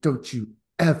don't you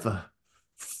ever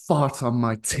fart on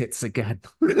my tits again.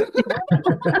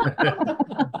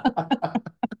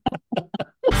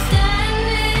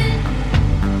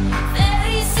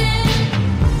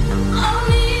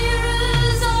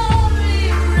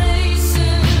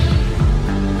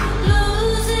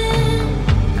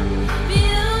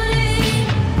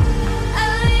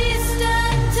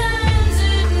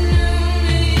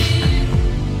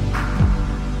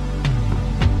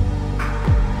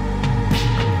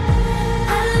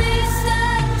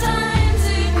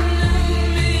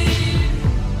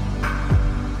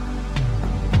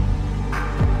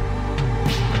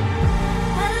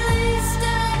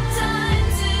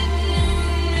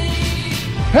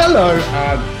 Hello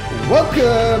and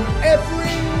welcome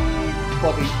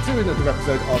everybody to another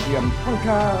episode of the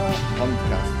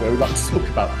podcast where we like to talk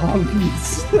about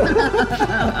ponds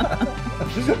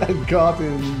and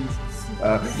gardens.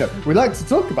 No, we like to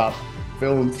talk about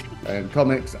films and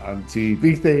comics and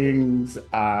TV things.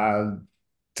 And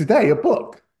today, a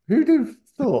book. Who'd have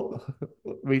thought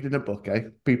reading a book, eh?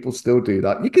 People still do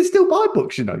that. You can still buy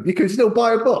books, you know. You can still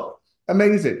buy a book.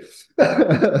 Amazing.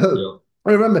 Yeah.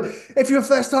 Remember, if you're a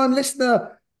first-time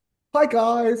listener, hi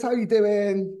guys, how you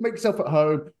doing? Make yourself at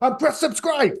home and press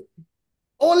subscribe.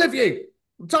 All of you.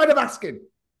 I'm tired of asking.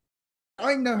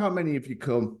 I know how many of you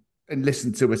come and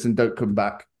listen to us and don't come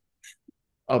back.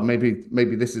 Oh, maybe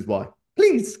this is why.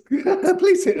 Please,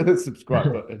 please hit the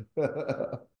subscribe button.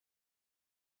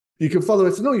 You can follow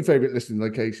us in all your favorite listening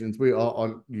locations. We are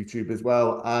on YouTube as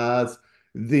well as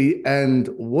The End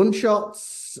One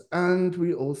Shots, and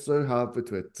we also have a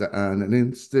Twitter and an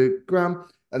Instagram,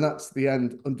 and that's The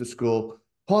End_pod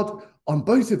on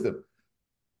both of them.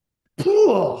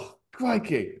 Oh,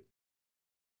 crikey.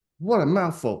 What a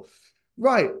mouthful.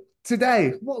 Right,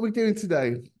 today, what are we doing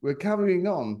today? We're carrying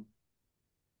on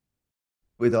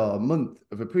with our month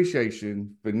of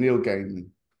appreciation for Neil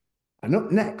Gaiman. And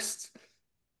up next,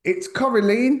 it's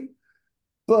Coraline,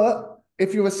 but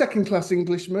if you're a second-class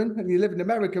Englishman and you live in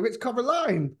America, it's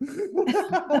Coraline.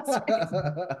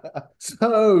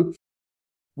 So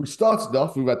we started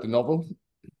off, we read the novel,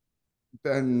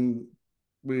 then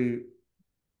we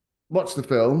watched the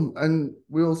film, and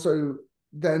we also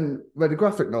then read a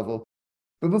graphic novel.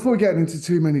 But before we get into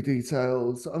too many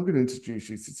details, I'm going to introduce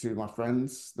you to two of my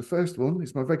friends. The first one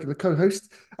is my regular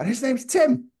co-host, and his name's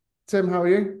Tim. Tim, how are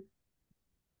you?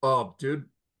 Oh, dude.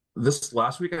 This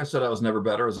last week I said I was never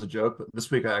better as a joke, but this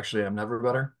week I actually am never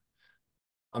better.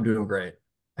 I'm doing great.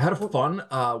 I had a fun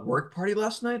work party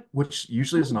last night, which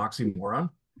usually is an oxymoron,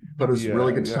 but it was a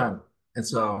really good time. And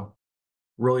so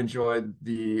really enjoyed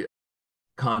the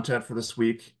content for this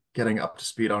week, getting up to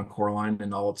speed on Coraline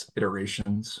and all its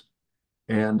iterations.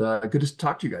 And good to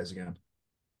talk to you guys again.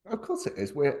 Of course it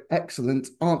is. We're excellent,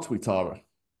 aren't we, Tara?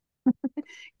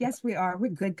 Yes, we are.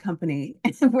 We're good company.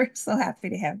 We're so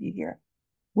happy to have you here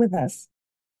with us.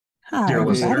 Hi, dear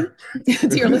listener.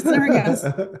 Dear listener, yes.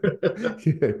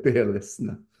 Yeah, dear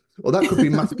listener. Well, that could be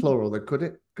mass plural, then, could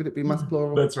it? Could it be mass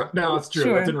plural? That's right. No, it's true.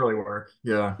 Sure. That didn't really work.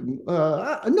 Yeah.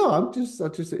 No, I just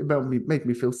it made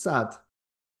me feel sad.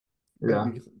 Yeah.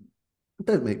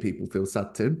 Don't make people feel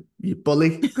sad, Tim. You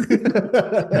bully.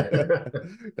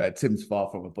 No, Tim's far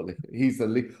from a bully. He's the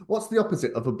lead. What's the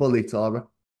opposite of a bully, Tara?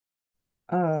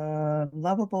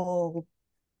 Lovable.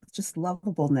 Just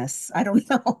lovableness. I don't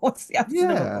know what's the opposite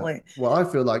of a bully. Well, I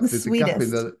feel like there's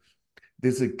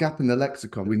a gap in the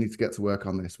lexicon. We need to get to work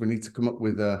on this. We need to come up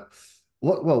with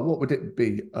what would it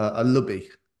be? A lubby.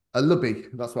 A lubby.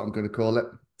 That's what I'm going to call it.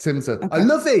 Tim's a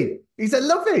lovey. He's a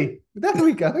lovey. There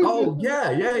we go. Oh,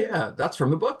 yeah. That's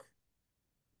from the book?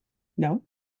 No.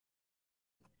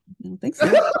 I don't think so.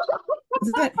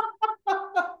 Is it?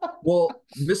 Well,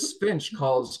 Miss Finch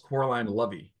calls Coraline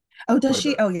lovey. Oh, does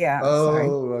she? Oh, yeah. Oh, sorry.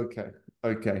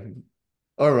 Okay.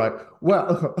 All right.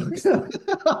 Well, I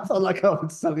felt like I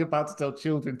was suddenly about to tell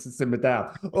children to simmer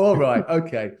down. All right.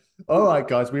 Okay. All right,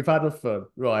 guys. We've had a fun.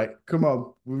 Right. Come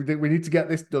on. We need to get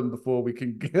this done before we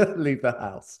can leave the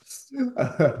house.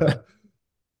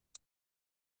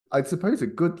 I suppose a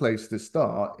good place to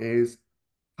start is,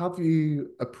 have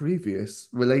you a previous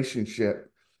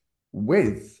relationship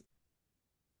with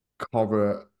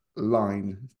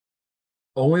Coraline?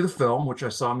 Only the film, which I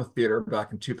saw in the theater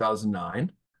back in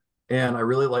 2009. And I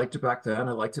really liked it back then.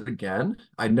 I liked it again.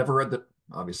 I never read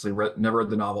never read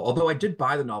the novel, although I did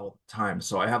buy the novel at the time.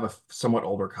 So I have a somewhat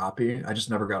older copy. I just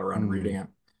never got around to reading it.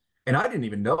 And I didn't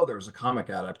even know there was a comic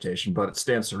adaptation, but it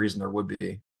stands to reason there would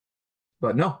be.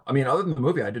 But no, I mean, other than the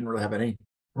movie, I didn't really have any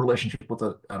relationship with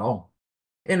it at all.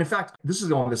 And in fact, this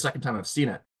is only the second time I've seen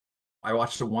it. I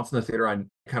watched it once in the theater. I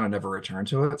kind of never returned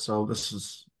to it. So this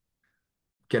is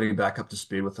getting back up to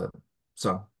speed with it.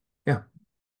 So Yeah.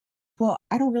 Well,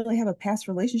 I don't really have a past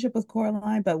relationship with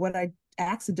Coraline, but what I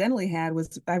accidentally had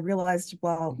was I realized,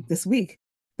 well, this week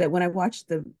that when I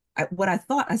watched what I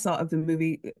thought I saw of the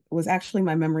movie was actually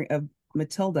my memory of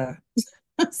Matilda.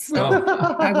 So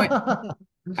Oh, I went,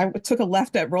 I took a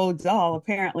left at Roald Dahl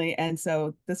apparently, and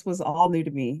so this was all new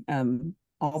to me.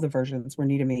 All the versions were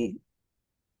new to me,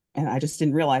 and I just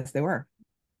didn't realize they were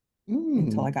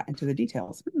until I Mm. got into the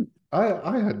details.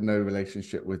 I had no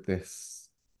relationship with this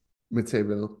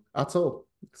material at all.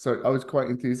 So I was quite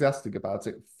enthusiastic about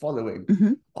it following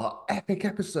Mhm. our epic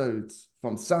episodes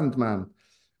from Sandman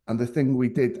and the thing we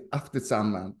did after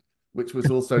Sandman, which was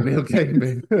also Neil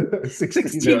Gaiman,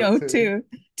 1602. 1602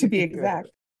 to be exact.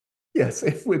 Yes,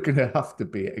 if we're going to have to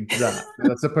be exact,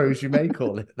 I suppose you may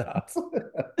call it that. So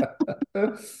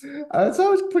I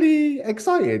was pretty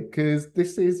excited because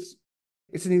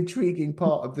it's an intriguing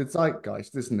part of the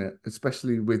zeitgeist, isn't it?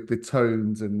 Especially with the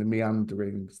tones and the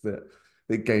meanderings that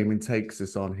Gaiman takes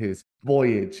us on his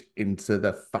voyage into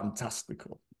the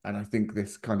fantastical. And I think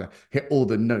this kind of hit all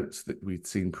the notes that we'd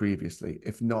seen previously,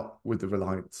 if not with the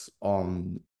reliance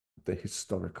on the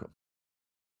historical.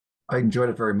 I enjoyed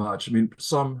it very much. I mean,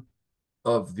 some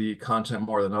of the content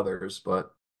more than others,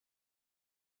 but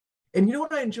and you know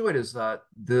what I enjoyed is that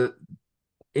the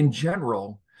in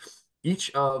general,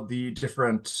 each of the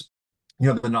different,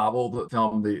 the novel, the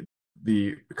film,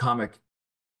 the comic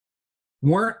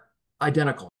weren't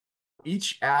identical.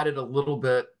 Each added a little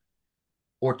bit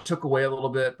or took away a little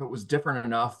bit, but was different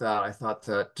enough that I thought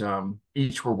that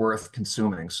each were worth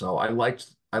consuming. So I liked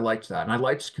that, and I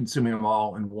liked consuming them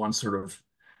all in one sort of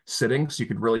sitting, so you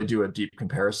could really do a deep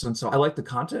comparison. So I liked the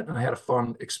content, and I had a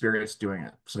fun experience doing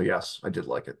it. So yes, I did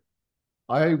like it.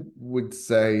 I would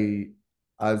say,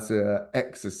 as a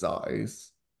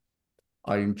exercise,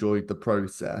 I enjoyed the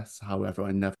process. However,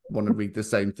 I never want to read the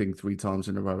same thing 3 times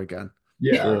in a row again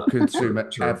Yeah, or consume true,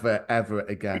 it true. ever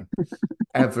again,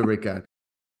 ever again.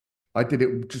 I did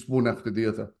it just one after the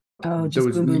other. Oh, There just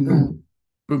was boom, boom, boom.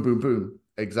 boom, boom, boom.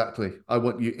 Exactly. I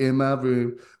want you in my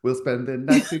room. We'll spend the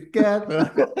night together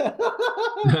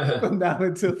from now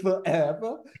until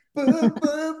forever. Boom,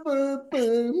 boom, boom,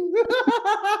 boom.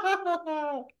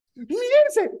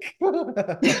 Music.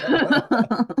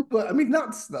 But I mean,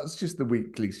 that's just the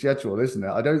weekly schedule, isn't it?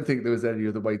 I don't think there was any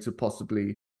other way to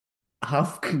possibly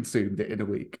have consumed it in a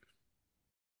week.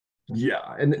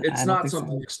 Yeah, and I it's don't not think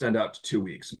something so. to extend out to 2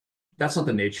 weeks. That's not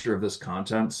the nature of this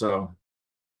content. So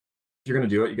if you're gonna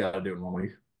do it, you got to do it in 1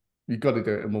 week. You've got to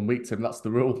do it in 1 week, Tim. That's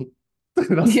the rule.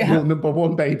 That's Yeah, rule number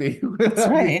one, baby. that's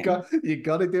right. You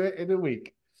got to do it in a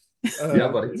week. Yeah,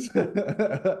 buddy.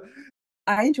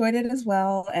 I enjoyed it as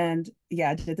well. And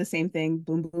yeah, I did the same thing.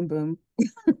 Boom, boom, boom.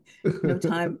 No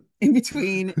time in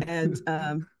between. And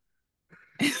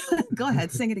go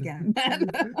ahead, sing it again.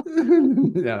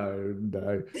 No,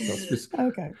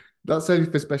 Okay. that's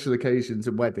only for special occasions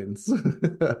and weddings.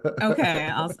 Okay.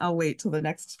 I'll wait till the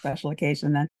next special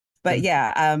occasion then. But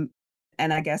yeah,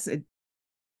 and I guess it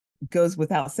goes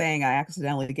without saying, I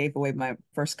accidentally gave away my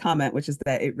first comment, which is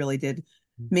that it really did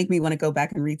make me want to go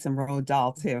back and read some Roald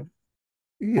Dahl too,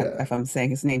 Yeah, if I'm saying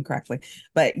his name correctly.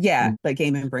 But yeah, Mm. but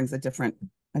Gaiman brings a different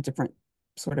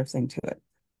sort of thing to it.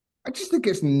 I just think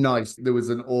it's nice there was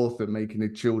an author making a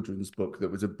children's book that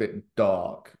was a bit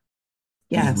dark,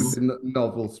 just with Yes. the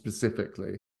novel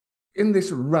specifically. In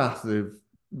this wrath of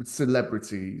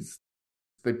celebrities,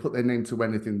 they put their name to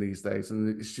anything these days,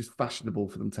 and it's just fashionable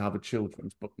for them to have a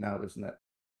children's book now, isn't it?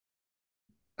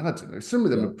 I don't know. Some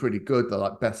of them are Yeah. pretty good. They're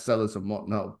like bestsellers and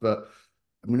whatnot, but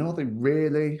I mean, are they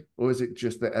really? Or is it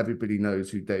just that everybody knows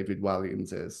who David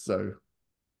Walliams is? So,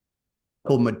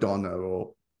 or Madonna,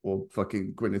 or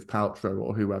fucking Gwyneth Paltrow,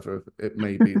 or whoever it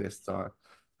may be this time.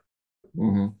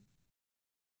 Hmm.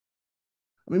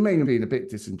 I mean, maybe being a bit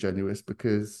disingenuous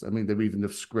because I mean they read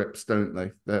enough scripts, don't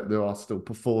they? There are still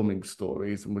performing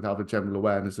stories and would have a general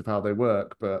awareness of how they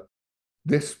work. But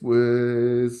this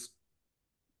was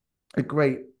a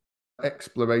great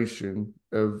exploration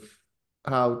of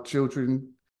how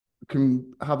children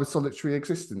can have a solitary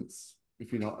existence,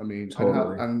 if you know what I mean, and how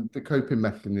Totally. and the coping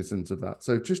mechanisms of that.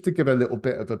 So just to give a little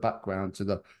bit of a background to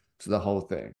the whole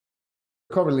thing,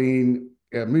 Coraline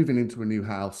moving into a new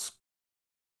house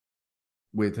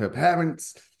with her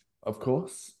parents, of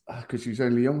course, because she's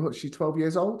only young. What, she's 12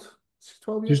 years old. She's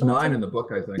 12 years She's old, 9 Tim. in the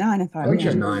book, I think. 9 and I 5, think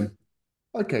she's yeah. Okay, 9.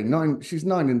 okay, 9. She's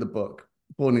 9 in the book.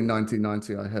 Born in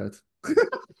 1990, I heard.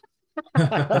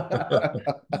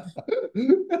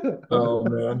 Oh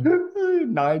man.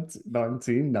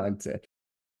 1990.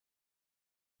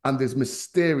 And there's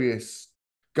mysterious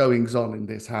goings on in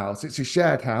this house. It's a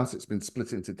shared house. It's been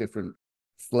split into different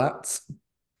flats.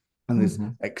 and there's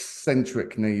Mhm.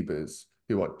 eccentric neighbors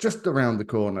who are just around the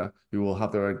corner who will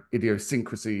have their own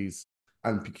idiosyncrasies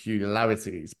and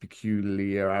peculiarities, That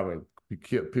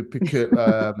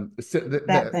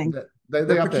thing. they They're have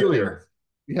their things. peculiar.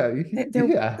 Yeah, They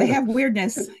yeah. have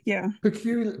weirdness. Yeah.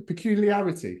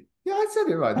 Peculiarity. Yeah, I said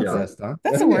it right the That's Yeah. it. first time.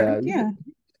 That's a Yeah. word. Yeah.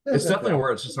 It's definitely a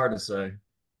word. It's just hard to say.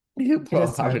 It Well,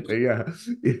 is hard. apparently, yeah.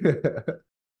 Yeah.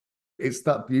 It's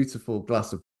that beautiful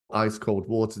glass of ice cold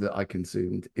water that I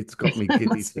consumed. It's got me giddy,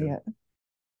 Must be Tim. it.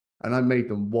 And I made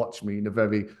them watch me in a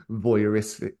very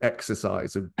voyeuristic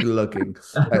exercise of glugging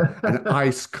an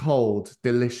ice cold,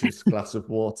 delicious glass of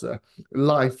water.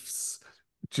 Life's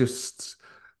just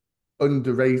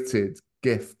underrated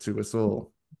gift to us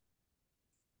all.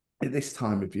 At this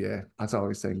time of year, as I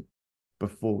was saying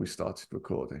before we started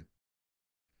recording,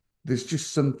 there's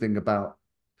just something about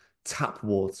tap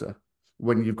water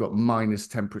when you've got minus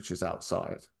temperatures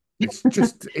outside. It's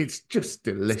just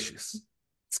delicious.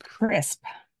 It's crisp.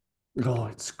 Oh,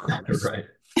 it's crisp. Right.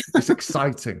 It's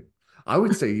exciting. I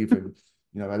would say even,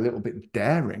 a little bit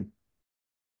daring.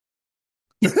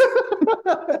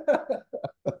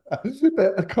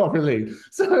 Coraline.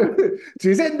 So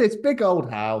she's in this big old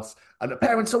house, and the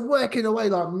parents are working away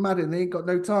like mad, and they ain't got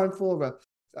no time for her.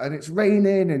 And it's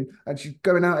raining, and she's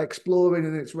going out exploring,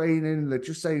 and it's raining, and they're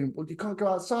just saying, "Well, you can't go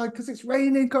outside because it's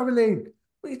raining, Coraline.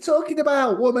 What are you talking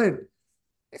about, woman?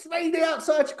 It's raining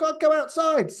outside. You can't go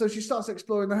outside." So she starts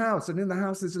exploring the house, and in the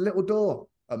house there's a little door,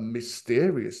 a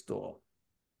mysterious door.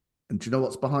 And do you know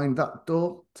what's behind that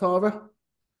door, Tara?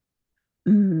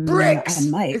 I Bricks!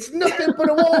 might. It's nothing but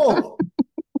a wall.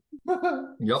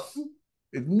 Yep.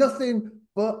 It's nothing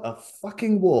but a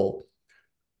fucking wall.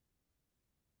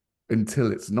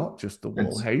 Until it's not just a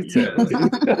wall, hey Tim.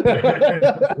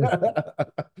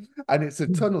 And it's a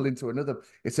tunnel into another,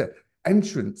 it's an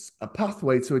entrance, a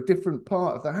pathway to a different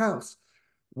part of the house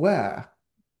where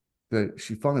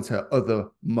she finds her other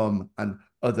mum and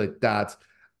other dad.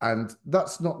 And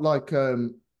that's not like she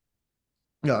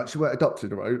weren't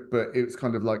adopted, right? But it's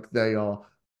kind of like they are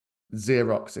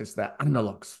Xeroxes, they're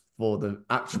analogs for the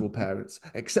actual parents,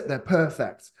 except they're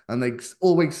perfect and they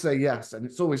always say yes, and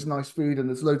it's always nice food and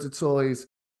there's loads of toys.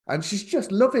 And she's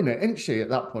just loving it, isn't she, at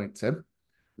that point, Tim?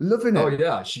 Loving Oh it.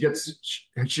 yeah, she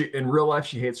in real life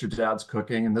she hates her dad's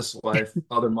cooking. In this life,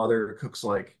 other mother cooks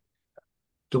like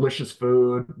delicious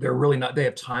food. They're really not. They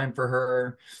have time for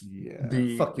her. Yeah,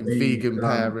 The fucking the vegan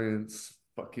parents,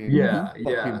 fucking yeah, fucking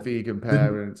yeah. vegan The,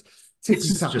 parents, tippy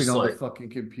it's tapping just on the like fucking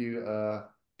computer.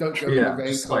 Don't go in the yeah, rain,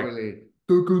 just like Coralie.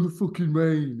 Don't go in the fucking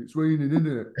rain. It's raining, isn't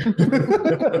right.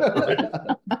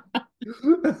 it?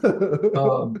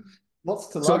 Um, What's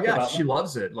to so like yeah, about she that?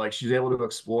 loves it. Like she's able to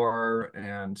explore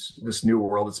and this new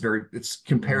world. It's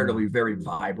comparatively very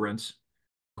vibrant.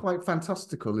 Quite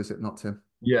fantastical, is it not, Tim?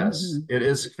 Yes, Mhm. it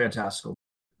is fantastical.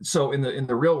 So in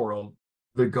the real world,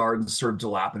 the garden's sort of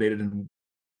dilapidated and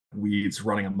weeds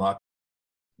running amok.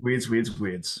 Weeds, weeds,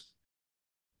 weeds.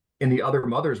 In the other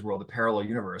mother's world, the parallel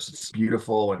universe, it's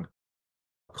beautiful and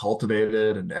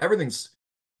cultivated and everything's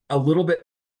a little bit,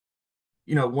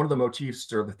 one of the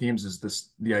motifs or the themes is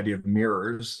the idea of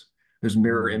mirrors. There's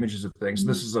mirror Mm. images of things. Mhm.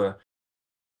 This is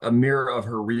a mirror of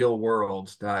her real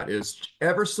world that is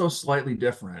ever so slightly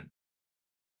different,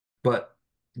 but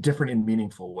different in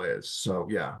meaningful ways. So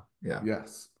yeah, yeah.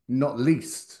 Yes. Not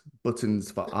least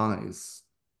buttons for eyes.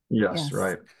 Yes, Yes.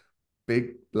 right.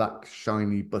 Big, black,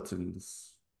 shiny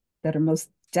buttons. That are most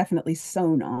definitely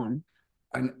sewn on.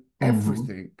 And Mhm.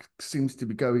 everything seems to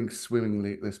be going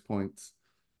swimmingly at this point.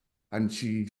 And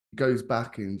she goes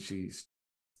back and she's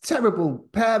terrible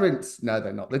parents. No,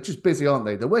 they're not. They're just busy, aren't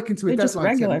they? They're working to a They're just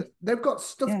deadline, Tim. regular. They've got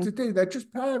stuff Yeah. to do. They're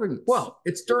just parents. Well,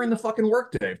 it's during the fucking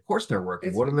workday. Of course they're working.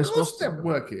 It's What are they of course supposed to they're do?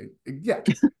 working. Yeah.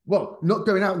 Well, not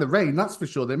going out in the rain, that's for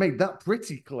sure. They made that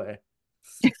pretty clear.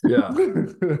 Yeah,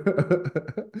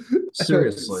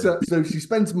 seriously. So she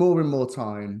spends more and more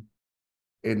time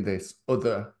in this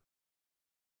other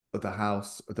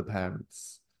house, other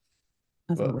parents.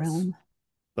 Other But realm.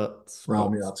 but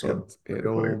Realm, but yeah, that's a good but way it to put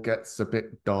all it. gets a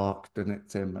bit dark, doesn't it,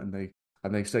 Tim? And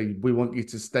they say, we want you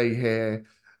to stay here.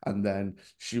 And then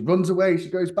she runs away, she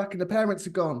goes back, and the parents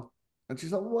are gone. And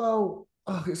she's like, well,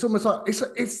 oh, it's almost like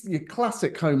it's your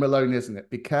classic Home Alone, isn't it?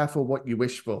 Be careful what you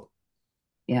wish for.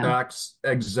 Yeah.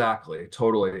 Exactly,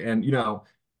 totally. And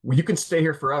you can stay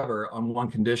here forever on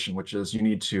one condition, which is you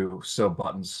need to sew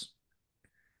buttons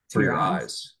To for your your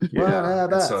eyes. eyes. One Yeah.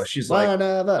 of And so us. she's like, One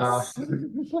of uh, us.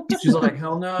 she's like,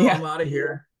 hell no, Yeah. I'm out of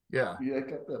here. Yeah. Yeah,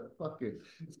 get the fucking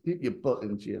keep your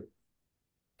buttons, you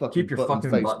fucking Keep your button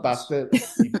fucking face buttons. bastard.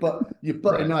 You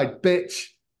button Right. eyed bitch.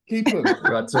 Keep them.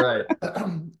 That's right.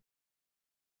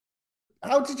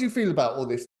 How did you feel about all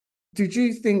this? Did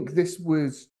you think this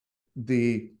was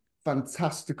the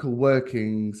fantastical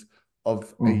workings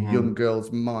of a young Hmm.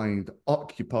 girl's mind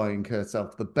occupying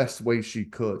herself the best way she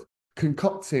could,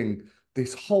 concocting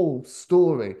this whole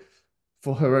story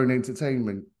for her own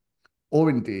entertainment? Or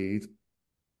indeed,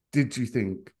 did you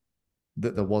think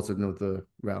that there was another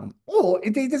realm? Or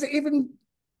indeed, is it even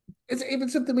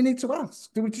something we need to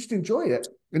ask? Do we just enjoy it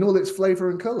in all its flavor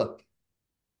and color?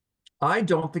 I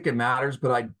don't think it matters, but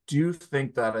I do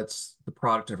think that it's the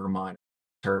product of her mind,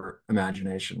 her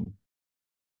imagination.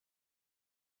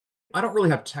 I don't really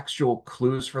have textual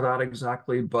clues for that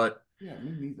exactly, but Yeah,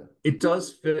 me neither. it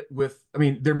does fit with, I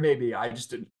mean, there may be, I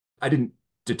didn't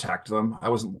detect them. I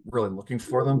wasn't really looking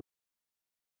for them.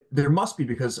 There must be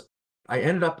because I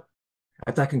ended up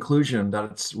at that conclusion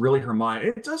that it's really her mind.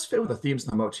 It does fit with the themes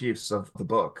and the motifs of the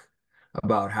book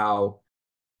about how,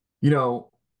 you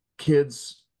know,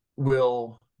 kids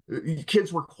will,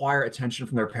 kids require attention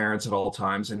from their parents at all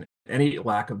times. And any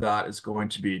lack of that is going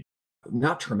to be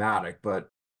not traumatic, but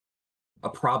a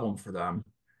problem for them.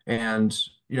 And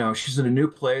she's in a new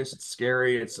place. It's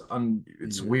scary. It's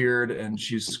Yeah. weird, and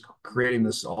she's creating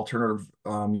this alternative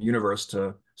universe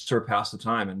to sort of pass the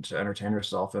time and to entertain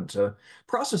herself and to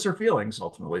process her feelings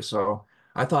ultimately. So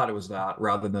I thought it was that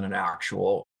rather than an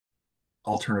actual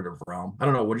alternative realm. I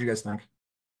don't know. What do you guys think?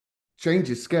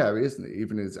 Change is scary, isn't it?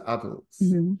 Even as adults.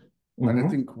 Hmm. And I Hmm.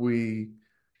 think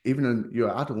your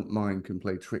adult mind can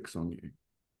play tricks on you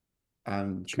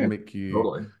and can True. make you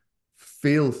Totally.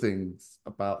 feel things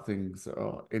about things that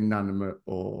are inanimate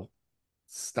or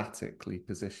statically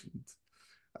positioned.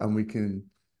 And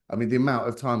I mean, the amount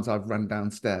of times I've run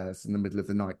downstairs in the middle of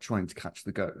the night trying to catch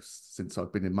the ghost since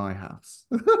I've been in my house.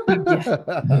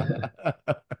 Yeah.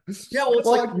 Yeah, well, it's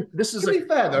like Well, this is to a be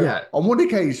fair though, yeah, on one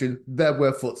occasion there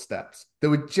were footsteps. There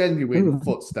were genuine Ooh.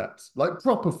 footsteps, like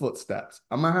proper footsteps.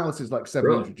 And my house is like really.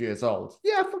 700 years old.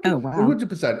 Yeah, Oh, fucking wow.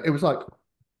 100%. It was like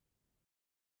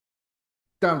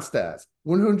downstairs.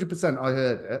 100% I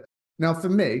heard it. Now, for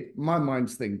me, my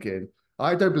mind's thinking,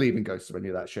 I don't believe in ghosts or any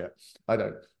of that shit. I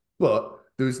don't. But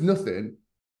there's nothing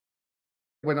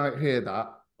when I hear that,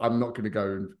 I'm not going to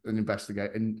go and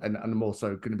investigate, and I'm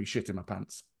also going to be shitting my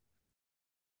pants.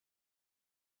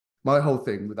 My whole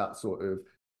thing with that sort of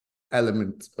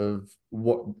element of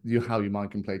how your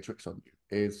mind can play tricks on you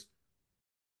is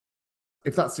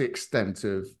if that's the extent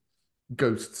of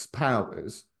ghosts'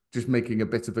 powers, just making a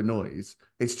bit of a noise,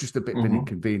 it's just a bit of an Hmm.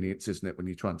 inconvenience, isn't it, when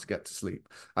you're trying to get to sleep?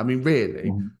 I mean, really,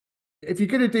 Hmm. if you're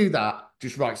going to do that,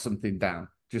 just write something down.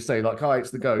 Just say like, "Hi,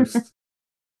 it's the ghost.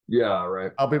 Yeah,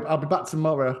 right. I'll be back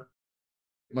tomorrow."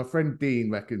 My friend Dean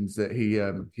reckons that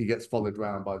he gets followed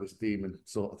around by this demon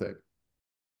sort of thing.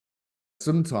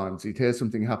 Sometimes he'd hear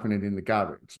something happening in the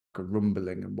garage, like a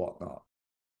rumbling and whatnot.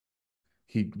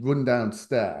 He'd run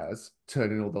downstairs,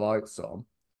 turning all the lights on.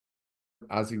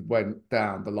 As he went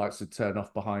down, the lights would turn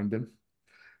off behind him.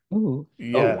 Ooh. Oh,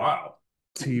 Yeah, wow.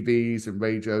 TVs and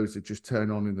radios would just turn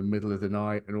on in the middle of the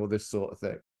night and all this sort of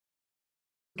thing.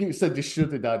 You said just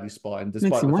shudder down your spine, Makes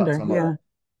despite you the fact wonder. Yeah.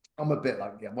 I'm a bit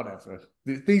like, yeah, whatever.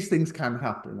 These things can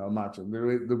happen, I imagine.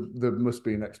 There must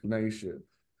be an explanation.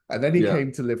 And then he Yeah.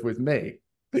 came to live with me.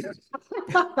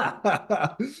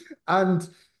 And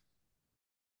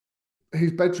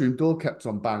his bedroom door kept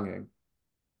on banging.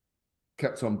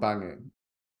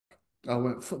 I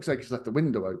went, fuck's sake, he's left the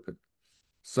window open.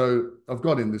 So I've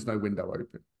got in, there's no window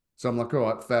open. So I'm like,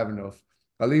 all right, fair enough.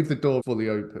 I leave the door fully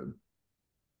open.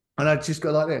 And I just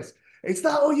go like this. Is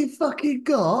that all you fucking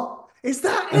got? Is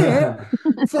that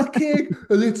it? Fucking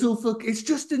a little fuck. It's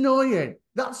just annoying.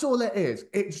 That's all it is.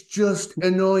 It's just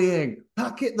annoying.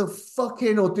 Pack it the fuck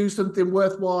in or do something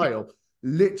worthwhile.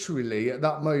 Literally, at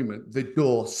that moment, the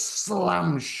door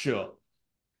slams shut.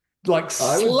 Like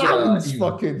I would slams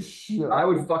fucking I shut.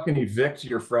 would fucking evict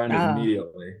your friend Uh,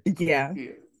 immediately. yeah.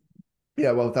 Yeah.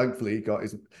 Yeah, well, thankfully he got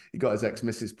his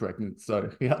ex-missus pregnant,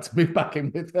 so he had to move back in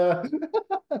with her.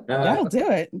 That'll do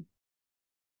it.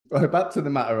 Right, back to the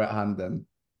matter at hand then.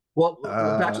 Well,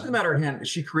 back to Uh, the matter at hand.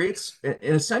 She creates,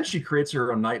 in a sense, she creates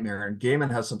her own nightmare. And Gaiman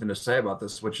has something to say about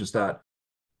this, which is that,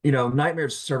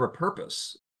 nightmares serve a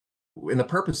purpose. And the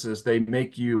purpose is they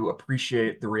make you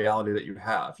appreciate the reality that you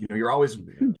have. You're always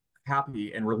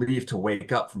happy and relieved to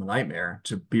wake up from a nightmare,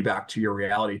 to be back to your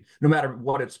reality, no matter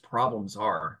what its problems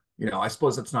are. I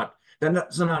suppose that's not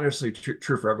necessarily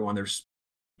true for everyone. There's,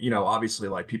 obviously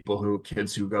like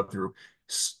kids who go through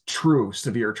true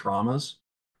severe traumas.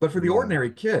 But for the yeah,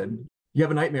 ordinary kid, you have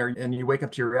a nightmare and you wake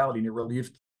up to your reality and you're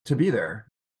relieved to be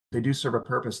there. They do serve a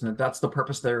purpose. And that's the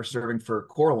purpose they're serving for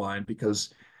Coraline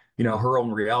because, her own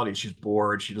reality, she's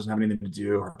bored. She doesn't have anything to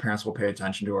do. Her parents will pay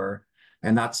attention to her.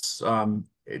 And that's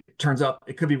it turns out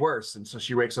it could be worse. And so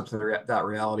she wakes up to that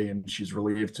reality, and she's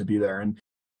relieved to be there. And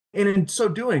in so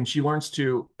doing, she learns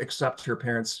to accept her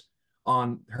parents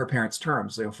on her parents'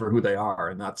 terms, for who they are.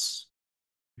 And that's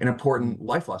an important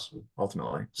life lesson,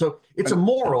 ultimately. So it's a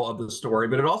moral of the story,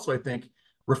 but it also, I think,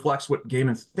 reflects what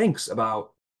Gaiman thinks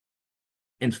about,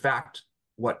 in fact,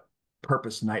 what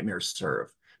purpose nightmares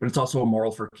serve. But it's also a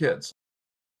moral for kids.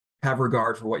 Have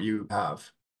regard for what you have.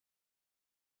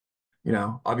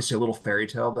 Obviously a little fairy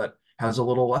tale that has a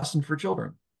little lesson for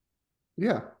children.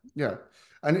 Yeah, yeah.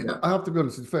 And I have to be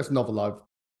honest, the first novel I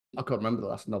can't remember the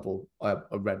last novel I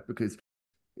read, because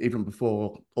even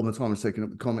before all the time I was taking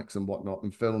up with comics and whatnot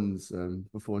and films,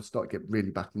 before I started getting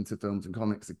really back into films and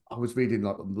comics, I was reading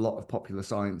like a lot of popular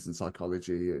science and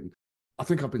psychology. And I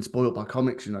think I've been spoiled by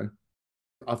comics,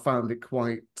 I found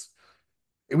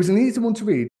it was an easy one to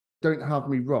read, don't have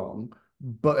me wrong,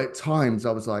 but at times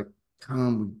I was like,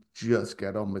 can we just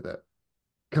get on with it?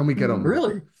 Can we get on with it?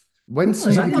 Really? When Really?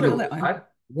 I somebody didn't know gonna, that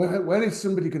one. when is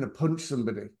somebody gonna punch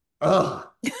somebody? Ugh.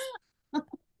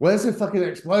 Where's the fucking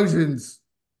explosions?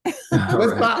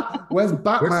 Where's Right. Where's Where's the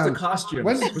Batman? costumes?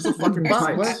 Where's the fucking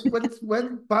tights?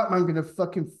 When's Batman gonna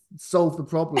fucking solve the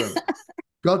problem?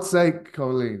 God's sake,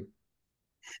 Coraline.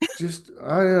 Just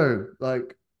I don't know,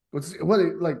 like is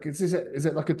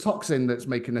it like a toxin that's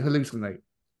making her hallucinate?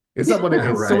 Is that what it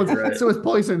is? Right, right. Someone's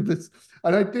poisoned this,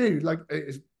 and I do like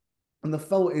it's, and the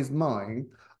fault is mine.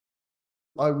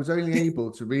 I was only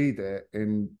able to read it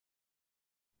in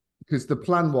because the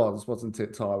plan wasn't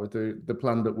it, Tara? The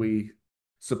plan that we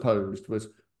supposed was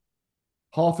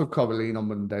half of Coraline on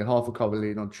Monday, half of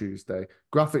Coraline on Tuesday,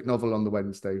 graphic novel on the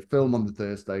Wednesday, film on the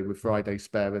Thursday, with Friday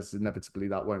spare, as inevitably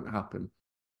that won't happen.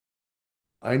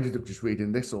 I ended up just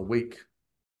reading this all week.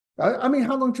 I mean,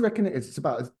 how long do you reckon it is?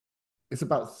 It's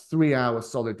about 3 hours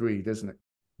solid read, isn't it?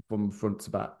 From front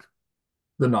to back.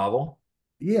 The novel?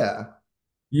 Yeah.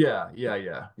 Yeah.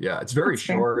 It's very That's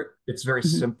fair. short. It's very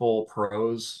Mhm. simple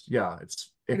prose. Yeah,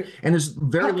 and It there's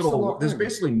very packs a little, lot there's in.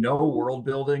 basically no world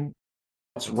building.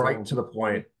 It's At right all. to the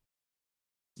point.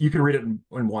 You can read it in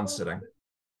one sitting.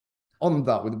 On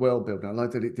that with world building, I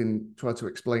like that it didn't try to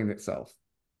explain itself.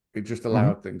 It just Mhm.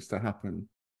 allowed things to happen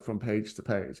from page to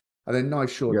page. And then nice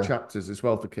short Yeah. chapters as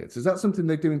well for kids. Is that something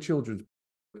they do in children's,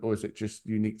 or is it just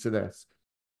unique to this?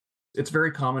 It's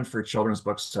very common for children's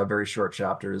books to have very short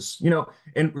chapters,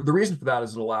 and the reason for that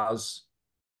is it allows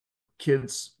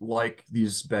kids like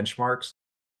these benchmarks.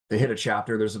 They hit a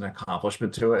chapter, there's an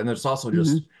accomplishment to it. And it's also Mhm.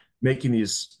 just making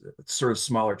these sort of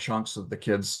smaller chunks of the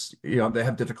kids, they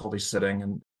have difficulty sitting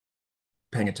and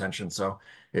paying attention. So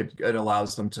it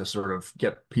allows them to sort of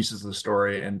get pieces of the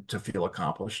story and to feel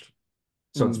accomplished.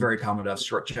 So it's Mm. very common to have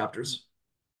short chapters.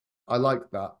 I like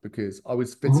that because I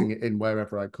was Mhm. fitting it in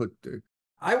wherever I could do.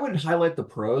 I would highlight the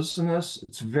prose in this.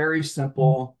 It's very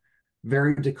simple,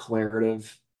 very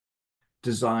declarative,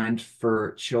 designed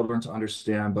for children to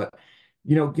understand. But,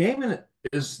 Gaiman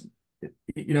is,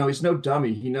 he's no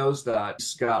dummy. He knows that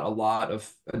he's got a lot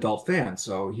of adult fans.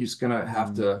 So he's going to have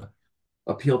Mm. to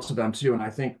appeal to them too. And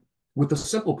I think with the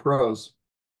simple prose,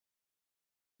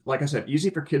 like I said,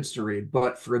 easy for kids to read,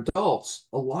 but for adults,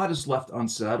 a lot is left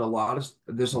unsaid.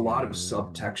 There's a lot of Yeah.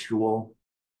 subtextual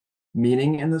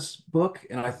meaning in this book.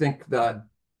 And I think that,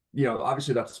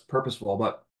 obviously that's purposeful,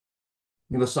 but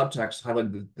the subtext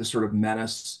highlighted the sort of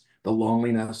menace, the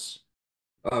loneliness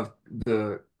of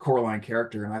the Coraline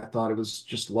character. And I thought it was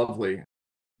just lovely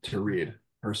to read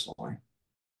personally.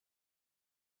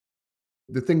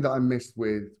 The thing that I missed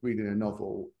with reading a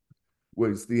novel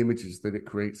was the images that it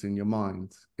creates in your mind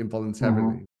Mm-hmm.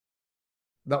 involuntarily.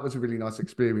 That was a really nice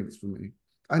experience for me.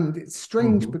 And it's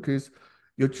strange Mm-hmm. because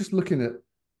you're just looking at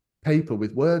paper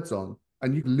with words on,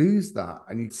 and you lose that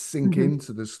and you sink Mhm.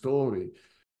 into the story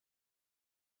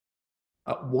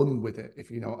at one with it,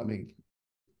 if you know what I mean.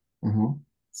 Mm-hmm.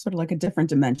 Sort of like a different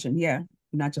dimension. Yeah.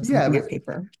 You're not just Yeah, looking but at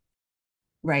paper.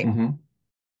 Right. Mm-hmm.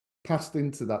 passed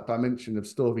into that dimension of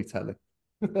storytelling.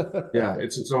 Yeah,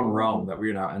 it's its own realm that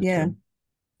we're now Yeah, entering.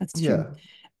 that's true. Yeah.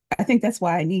 I think that's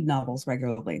why I need novels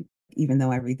regularly. Even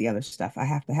though I read the other stuff, I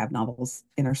have to have novels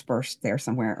interspersed there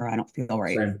somewhere or I don't feel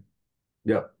right. Same.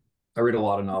 Yep. I read a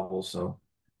lot of novels, so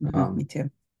Me um too.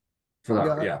 for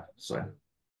that, Yeah. yeah. So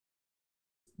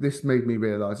This made me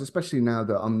realize, especially now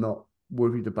that I'm not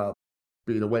worried about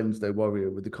being a Wednesday warrior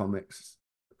with the comics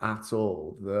at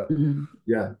all, that Mhm.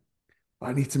 yeah.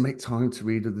 I need to make time to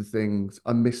read other things.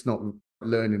 I miss not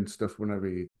learning stuff when I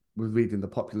read. We're reading the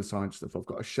popular science stuff. I've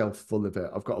got a shelf full of it.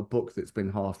 I've got a book that's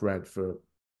been half read for,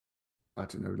 I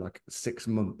don't know, like 6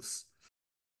 months.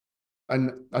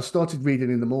 And I started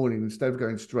reading in the morning instead of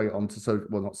going straight on to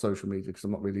well, not social media because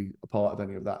I'm not really a part of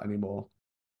any of that anymore.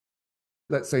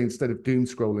 let's say instead of doom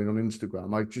scrolling on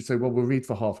Instagram, I just say, well, we'll read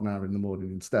for half an hour in the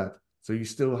morning instead. So you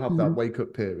still have that wake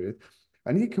up period,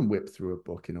 and you can whip through a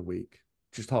book in a week,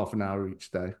 just half an hour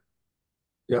each day.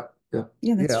 Yeah, yeah,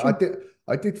 Yeah, that's Yeah, true.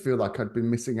 I did feel like I'd been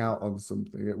missing out on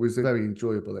something. It was a very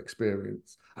enjoyable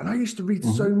experience. And I used to read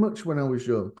so much when I was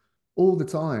young, all the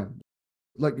time.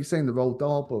 Like you're saying, the Roald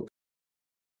Dahl book.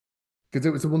 Because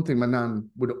it was the one thing my nan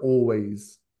would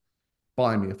always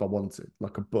buy me if I wanted,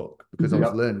 like a book, because I was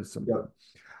Yep, learning yep. something.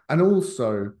 And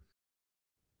also,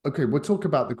 okay, we'll talk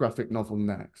about the graphic novel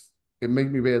next. It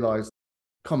made me realize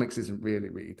comics isn't really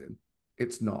reading.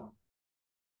 It's not.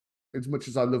 As much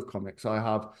as I love comics, I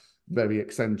have very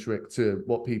eccentric to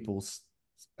what people's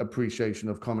appreciation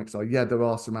of comics are. Yeah, there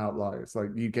are some outliers. Like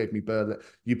you gave me Berlin,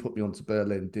 you put me onto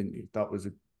Berlin, didn't you? That was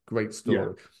a great Yeah,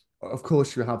 story. Of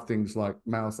course, you have things like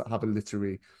Mouse that have a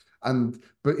literary,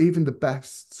 but even the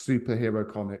best superhero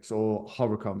comics or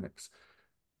horror comics,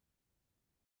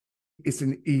 it's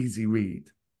an easy read.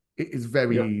 It is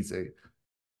very yeah, easy.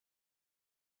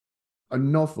 A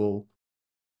novel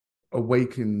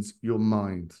awakens your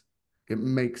mind. It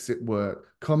makes it work.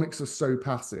 Comics are so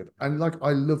passive. And like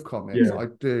I love comics, yeah. I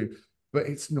do, but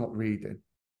it's not reading.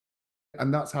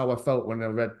 And that's how I felt when I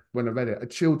read it. A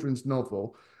children's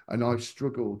novel, and I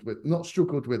struggled with not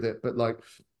struggled with it, but like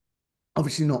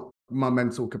obviously not my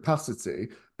mental capacity,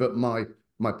 but my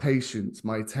patience,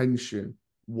 my attention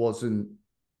wasn't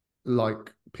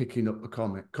like picking up a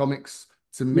comic. Comics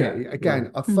to Yeah, me, yeah.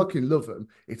 again, I fucking love them.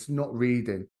 It's not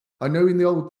reading. I know in the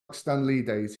old Stan Lee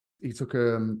days, he took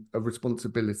a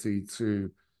responsibility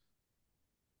to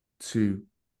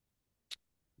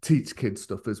teach kids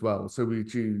stuff as well. So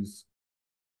we'd use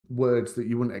words that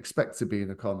you wouldn't expect to be in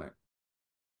a comic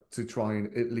to try and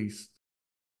at least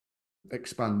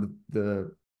expand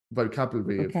the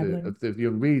vocabulary of Vocabulary. the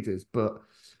young readers. But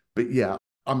yeah,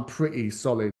 I'm pretty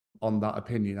solid on that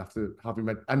opinion after having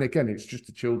read. And again, it's just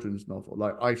a children's novel.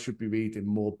 Like I should be reading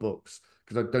more books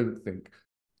because I don't think.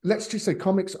 Let's just say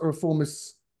comics are a form of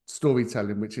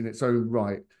storytelling, which in its own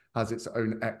right has its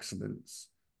own excellence,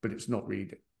 but it's not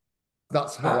reading.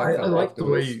 That's how I I felt like the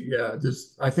way afterwards. you, yeah,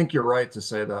 just I think you're right to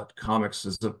say that comics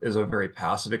is a very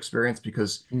passive experience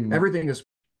because Mm, everything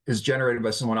is generated by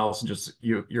someone else and just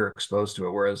you're exposed to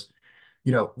it. Whereas,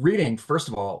 you know, reading, first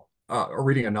of all, or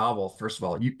reading a novel, first of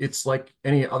all, it's like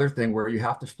any other thing where you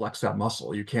have to flex that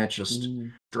muscle. You can't just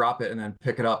mm, drop it and then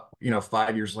pick it up, you know,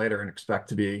 5 years later and expect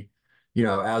to be, you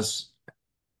know, as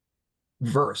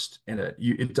versed in it.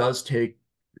 It does take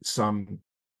some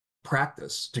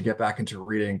practice to get back into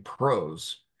reading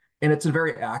prose. And it's a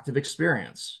very active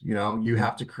experience. You know, you mm,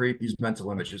 have to create these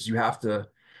mental images. You have to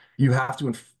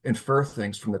infer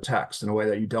things from the text in a way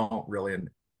that you don't really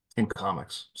in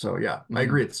comics. So yeah, I mm.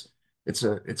 agree.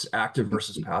 It's active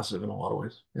versus passive in a lot of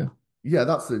ways. Yeah. Yeah,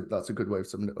 that's a good way of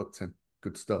summing it up, Tim.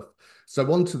 Good stuff.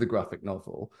 So on to the graphic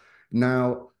novel.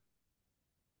 Now,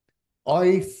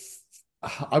 I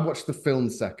I watched the film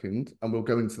second, and we'll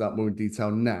go into that more in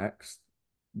detail next.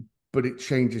 But it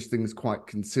changes things quite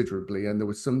considerably, and there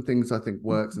were some things I think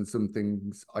worked, and some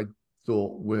things I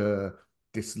thought were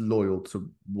disloyal to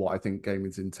what I think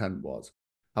Gaiman's intent was.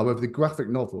 However, the graphic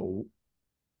novel,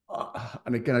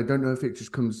 and again, I don't know if it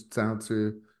just comes down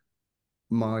to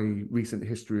my recent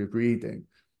history of reading,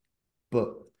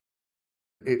 but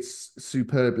it's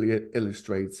superbly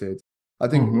illustrated. I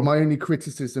think Hmm. my only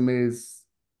criticism is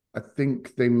I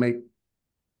think they make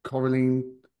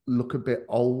Coraline look a bit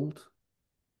old.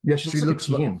 Yeah, she She looks like a looks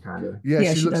like teen, kind of. yeah,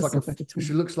 Yeah, she does look like a she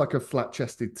twin. looks like a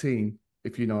flat-chested teen,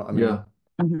 if you know what I mean. Yeah.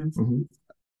 Hmm. Hmm.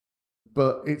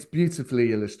 But it's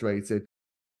beautifully illustrated.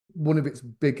 One of its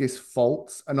biggest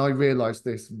faults, and I realized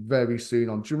this very soon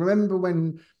on. Do you remember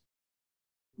when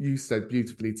you said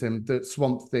beautifully, Tim, that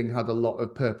Swamp Thing had a lot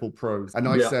of purple prose? And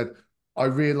I Yeah. said, I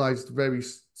realized very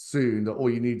soon that all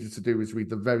you needed to do was read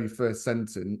the very first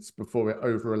sentence before it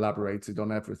over elaborated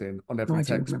on everything, on Oh, every I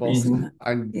do text remember you box, saying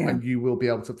that. Yeah. and you will be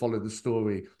able to follow the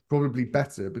story probably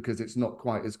better because it's not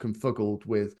quite as confuggled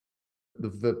with the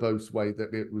verbose way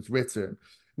that it was written.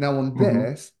 Now on Hmm.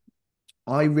 this,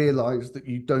 I realized that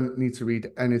you don't need to read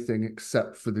anything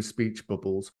except for the speech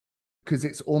bubbles because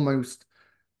it's almost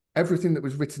everything that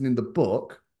was written in the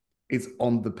book is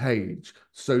on the page.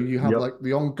 So you have Yep. like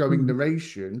the ongoing Mhm.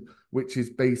 narration, which is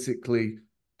basically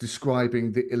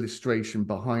describing the illustration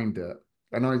behind it.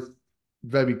 And I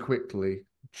very quickly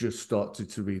just started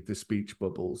to read the speech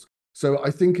bubbles. So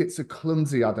I think it's a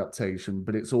clumsy adaptation,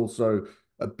 but it's also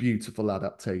a beautiful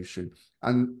adaptation.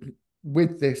 And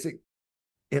with this,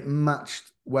 it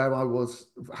matched where I was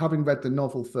having read the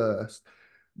novel first.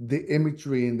 The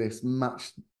imagery in this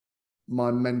matched my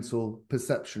mental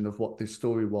perception of what this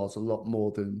story was a lot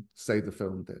more than, say, the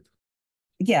film did.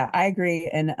 Yeah, I agree.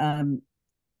 And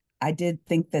I did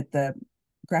think that the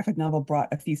graphic novel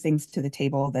brought a few things to the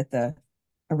table that the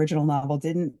original novel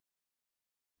didn't.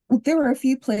 There were a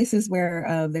few places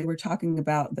where they were talking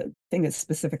about the thing that's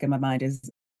specific in my mind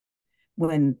is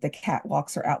when the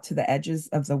catwalks are out to the edges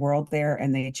of the world there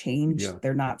and they change, Yeah.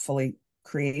 they're not fully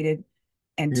created.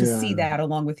 And to see Yeah. that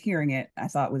along with hearing it, I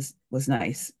thought was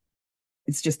nice.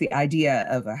 It's just the idea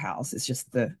of a house. It's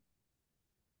just the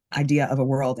idea of a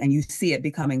world, and you see it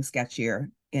becoming sketchier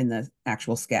in the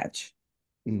actual sketch.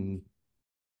 Mm.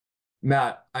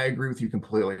 Matt, I agree with you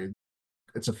completely.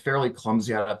 It's a fairly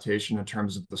clumsy adaptation in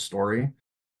terms of the story.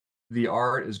 The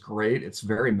art is great. It's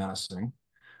very menacing.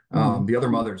 The other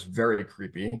mother is very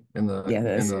creepy in the Yeah, in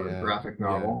this. the Yeah. graphic Yeah.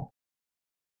 novel.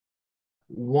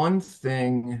 One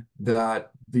thing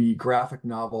that the graphic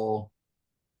novel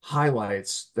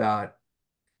highlights that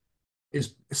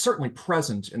is certainly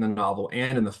present in the novel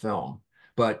and in the film,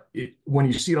 but when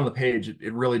you see it on the page,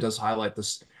 it really does highlight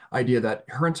this idea that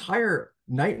her entire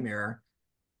nightmare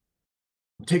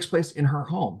takes place in her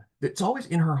home. It's always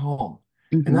in her home.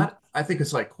 And Mm-hmm. that I think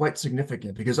is like quite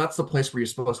significant because that's the place where you're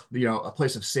supposed to, a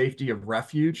place of safety, of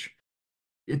refuge.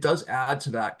 It does add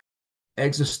to that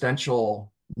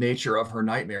existential nature of her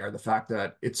nightmare, the fact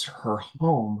that it's her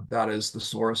home that is the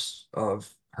source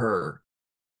of her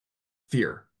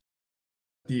fear.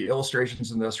 The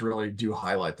illustrations in this really do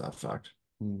highlight that fact.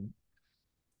 Mm.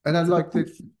 And I It's a good like point.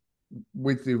 that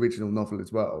with the original novel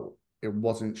as well, it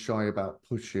wasn't shy about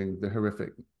pushing the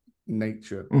horrific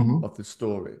nature Mm-hmm. of the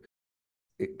story.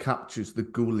 It captures the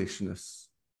ghoulishness.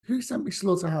 Who sent me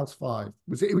Slaughterhouse-5?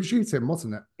 It was you, Tim,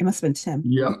 wasn't It must have been Tim.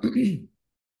 Yep. it?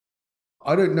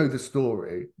 I don't know the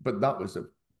story, but that was a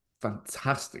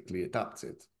fantastically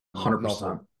adapted 100%.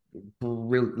 novel.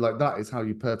 Brilliant. Like that is how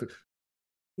you perfect.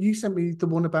 You sent me the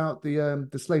one about the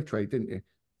slave trade, didn't you,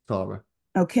 Tara?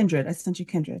 Oh, Kindred. I sent you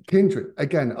Kindred. Kindred.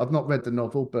 Again, I've not read the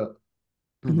novel, but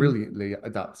Mm-hmm. brilliantly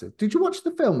adapted. Did you watch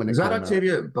the film when Is it that came out?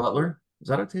 Octavia Butler? Is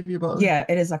that Octavia Butler? Yeah,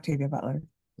 it is Octavia Butler.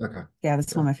 Okay. Yeah,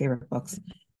 that's Yeah. one of my favorite books.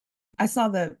 I saw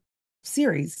the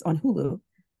series on Hulu.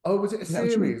 Oh, was it a Is that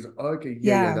what you mean? series? Okay,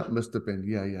 yeah, Yeah, that must have been.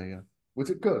 Yeah. Was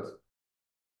it good?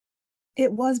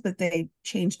 it was, but they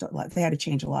changed a lot. They had to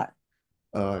change a lot.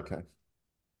 Oh, okay.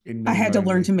 In I name had to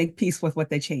learn to only. make peace with what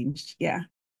they changed. Yeah.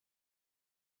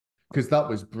 Because that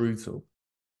was brutal,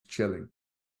 chilling.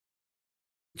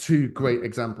 Two great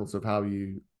examples of how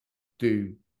you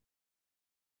do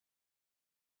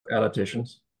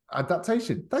Adaptations.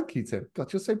 adaptation. Thank you, Tim.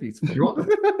 God, you're so beautiful. You're welcome.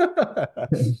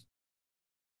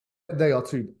 They are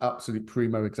two absolute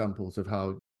primo examples of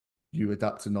how you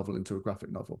adapt a novel into a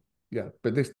graphic novel. Yeah,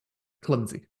 but this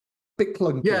clumsy, bit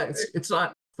clunky. Yeah, it's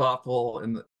not thoughtful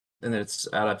in its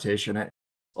adaptation. A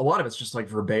lot of it's just like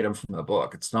verbatim from the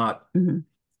book. It's not. Mm-hmm.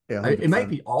 Yeah, It might 100%.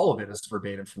 be all of it is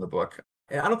verbatim from the book.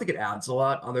 I don't think it adds a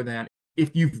lot other than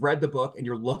if you've read the book and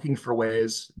you're looking for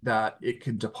ways that it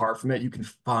could depart from it, you can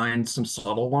find some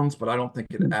subtle ones, but I don't think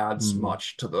it adds Mm.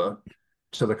 much to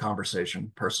the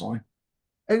conversation personally.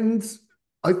 And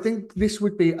I think this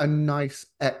would be a nice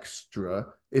extra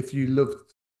if you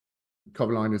loved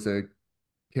Coraline as a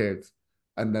kid,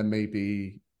 and then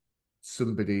maybe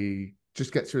somebody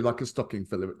just gets through like a stocking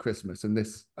filler at Christmas, and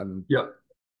this and Yep.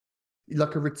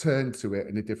 like a return to it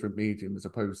in a different medium as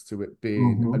opposed to it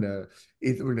being Mm-hmm.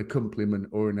 either an accompaniment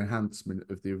or an enhancement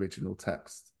of the original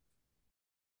text.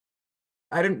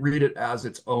 I didn't read it as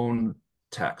its own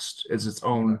text, as its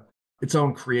own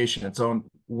creation, its own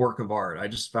work of art. I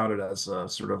just found it as a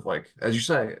sort of like, as you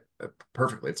say,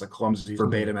 perfectly, it's a clumsy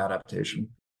verbatim adaptation.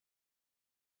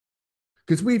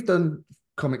 Because we've done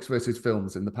comics versus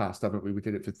films in the past, haven't we? We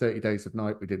did it for 30 Days of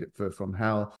Night. We did it for From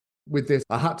Hell. With this,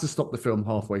 I had to stop the film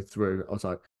halfway through. I was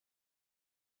like,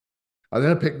 and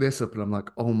then I picked this up and I'm like,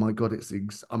 oh my God,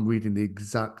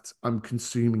 I'm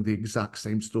consuming the exact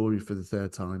same story for the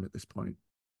third time at this point.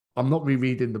 I'm not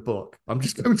rereading the book. I'm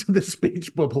just going to the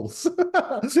speech bubbles.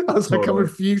 I was like, I Totally.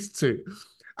 refused to.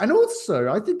 And also,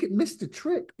 I think it missed a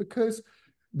trick because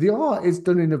the art is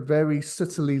done in a very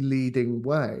subtly leading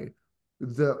way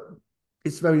that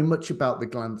it's very much about the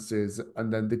glances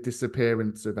and then the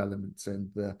disappearance of elements and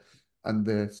the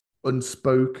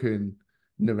unspoken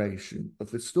narration of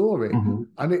the story. Mm-hmm.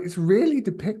 And it's really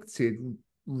depicted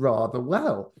rather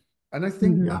well. And I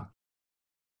think Mm-hmm. Yeah.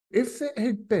 if it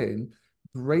had been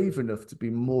brave enough to be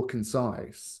more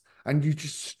concise and you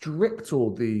just stripped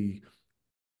all the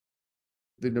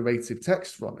narrative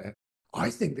text from it, I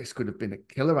think this could have been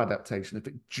a killer adaptation if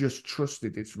it just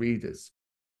trusted its readers.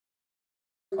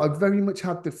 I very much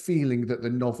had the feeling that the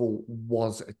novel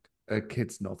was a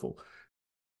kid's novel.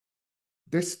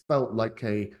 This felt like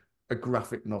a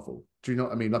graphic novel. Do you know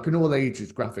what I mean? Like an all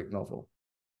ages graphic novel.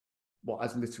 What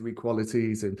has literary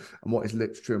qualities and what is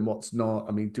literature and what's not.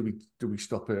 I mean, do we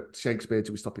stop at Shakespeare?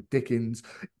 Do we stop at Dickens?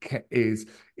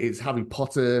 Is Harry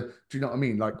Potter? Do you know what I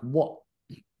mean? Like what?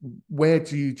 Where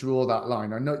do you draw that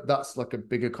line? I know that's like a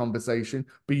bigger conversation,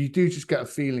 but you do just get a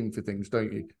feeling for things,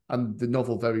 don't you? And the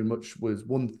novel very much was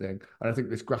one thing. And I think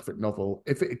this graphic novel,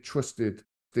 if it had trusted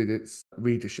its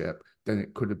readership, then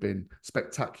it could have been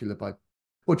spectacular by,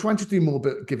 well, trying to do more,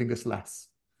 but giving us less.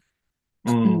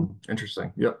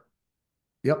 Interesting. Yep.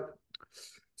 Yep.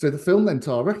 So the film then,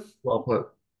 Tara. Well put.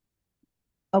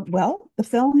 Well, the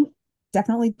film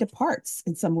definitely departs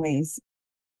in some ways,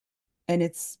 and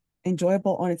it's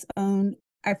enjoyable on its own.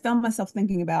 I found myself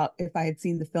thinking about if I had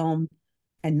seen the film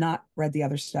and not read the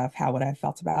other stuff, how would I have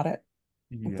felt about it?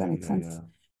 If that Yeah, makes yeah, sense. yeah.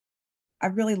 I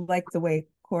really liked the way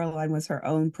Coraline was her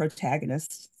own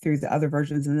protagonist through the other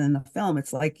versions, and then the film,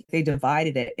 it's like they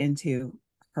divided it into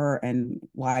her and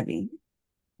Wybie.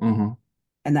 Hmm.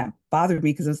 And that bothered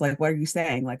me because it was like, what are you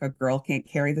saying? Like a girl can't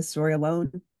carry the story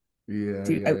alone? Yeah,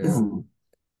 Do yeah, yeah.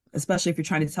 especially if you're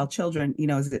trying to tell children,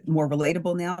 is it more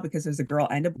relatable now because there's a girl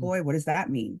and a boy? What does that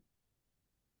mean?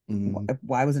 Mm,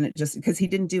 Why wasn't it just because he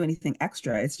didn't do anything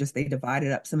extra? It's just they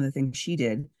divided up some of the things she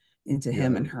did into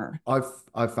him yeah. and her.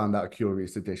 I've found that a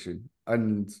curious addition.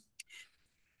 And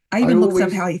I I even looked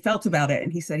up how always he felt about it,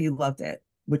 and he said he loved it,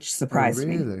 which oh surprised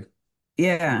me. really?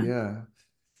 Yeah. Yeah.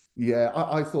 Yeah,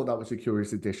 I thought that was a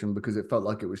curious addition because it felt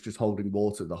like it was just holding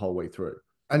water the whole way through.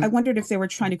 I And wondered if they were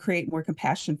trying to create more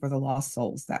compassion for the lost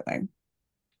souls that way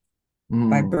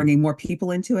by Mm. bringing more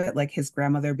people into it, like his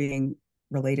grandmother being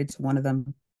related to one of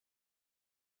them.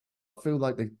 I feel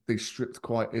like they stripped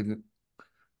quite in,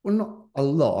 well, not a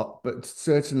lot, but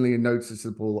certainly a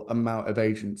noticeable amount of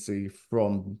agency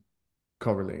from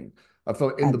Coraline. I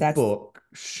thought in the That's, book,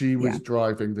 she yeah, was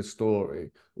driving the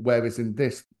story, whereas in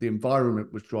this, the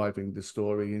environment was driving the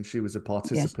story and she was a yeah.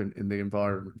 participant in the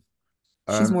environment.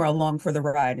 She's more Um, along for the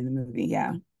ride in the movie.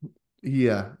 Yeah.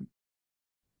 yeah,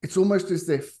 it's almost as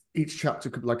if each chapter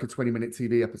could be like a 20-minute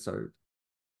TV episode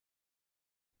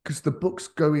because the books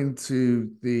go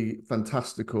into the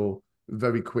fantastical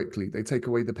very quickly. They take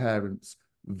away the parents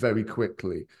very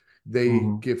quickly. They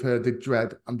Hmm. give her the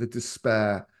dread and the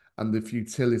despair and the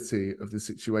futility of the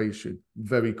situation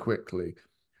very quickly.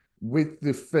 With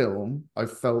the film, I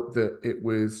felt that it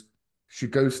was she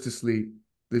goes to sleep.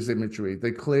 There's imagery.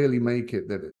 They clearly make it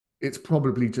that it's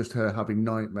probably just her having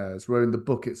nightmares. Where in the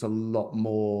book, it's a lot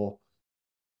more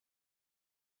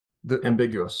that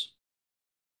Ambiguous.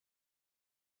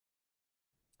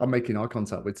 I'm making eye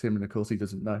contact with Tim, and of course he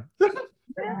doesn't know.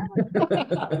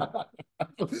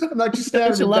 I'm like just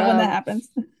Don't staring you him love when that down. happens?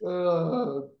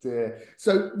 Oh dear.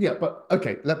 So yeah, but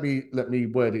okay, let me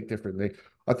word it differently.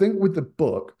 I think with the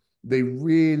book, they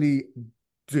really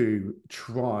do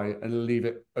try and leave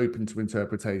it open to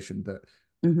interpretation that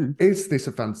Hmm. is this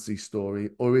a fantasy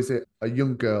story or is it a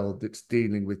young girl that's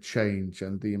dealing with change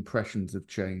and the impressions of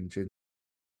change? And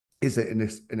is it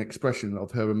an expression of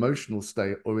her emotional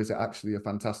state or is it actually a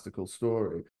fantastical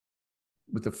story?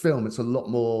 With the film, it's a lot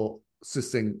more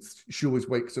succinct. She always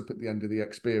wakes up at the end of the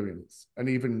experience. And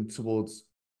even towards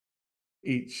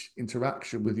each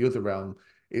interaction with the other realm,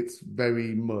 it's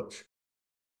very much,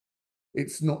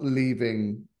 it's not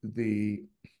leaving the,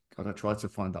 God, I tried to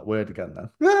find that word again then.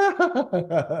 Mhm.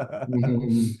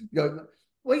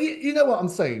 Well, you know what I'm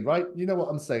saying, right? You know what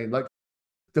I'm saying. Like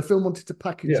the film wanted to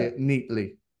package Yeah. it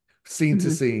neatly, scene to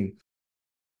Hmm. scene.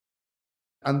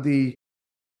 And the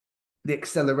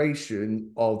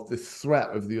acceleration of the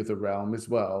threat of the other realm as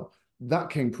well, that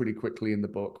came pretty quickly in the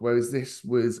book, whereas this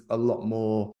was a lot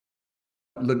more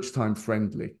lunchtime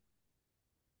friendly.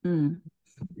 Mm,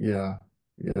 Yeah.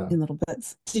 Yeah. in little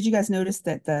bits. Did you guys notice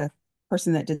that the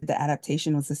person that did the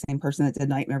adaptation was the same person that did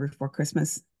Nightmare Before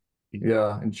Christmas?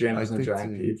 Yeah. And I James and the did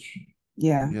Giant too. Peach.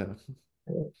 Yeah, Yeah.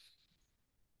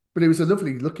 But it was a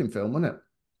lovely looking film, wasn't it?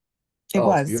 it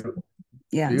Oh, it's was. beautiful.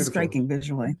 Yeah, Beautiful. striking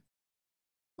visually.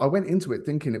 I went into it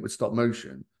thinking it was stop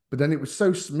motion, but then it was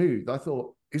so smooth. I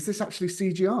thought, is this actually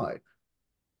CGI?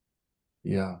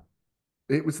 Yeah.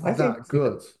 It was I think, that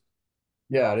good.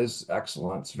 yeah, it is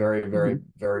excellent. It's very, very, Hmm.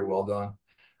 very well done.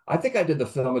 I think I did the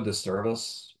film a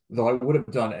disservice, though I would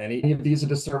have done any of these a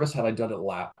disservice had I done it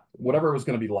last. Whatever was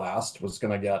going to be last was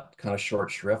going to get kind of short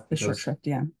shrift The short because shrift,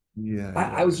 yeah. Yeah,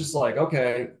 I yeah, was yeah. just like,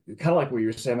 okay, kind of like what you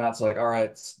were saying, Matt. It's like, all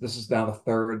right, this is now the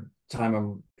third time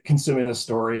I'm consuming a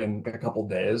story in a couple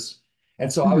days.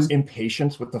 And so I was Hmm.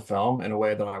 impatient with the film in a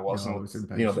way that I Yeah, I wasn't was with,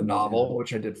 the impatient. Yeah. novel,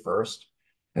 which I did first.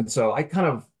 And so I kind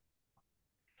of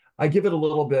I give it a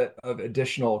little bit of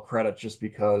additional credit just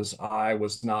because I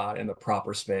was not in the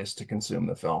proper space to consume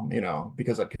the film,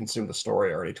 because I consumed the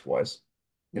story already twice,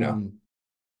 you know. Mm.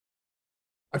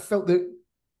 I felt that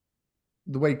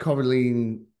the way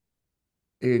Coraline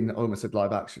in, I almost said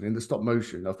live action, in the stop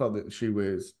motion, I felt that she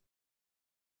was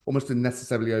almost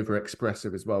unnecessarily over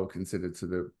expressive as well, considered to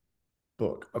the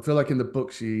book. I feel like in the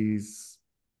book she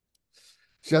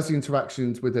has the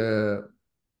interactions with her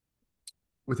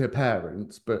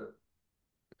parents, but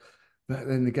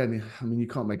then again, I mean, you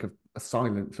can't make a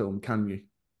silent film, can you?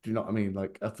 Do you know what I mean?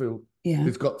 Like, I feel Yeah.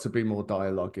 there's got to be more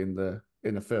dialogue in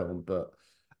a film, but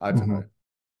I don't Mhm. know.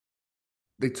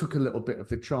 They took a little bit of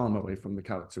the charm away from the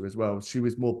character as well. She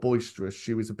was more boisterous.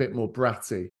 She was a bit more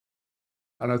bratty.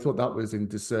 And I thought that was in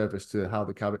disservice to how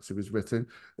the character was written.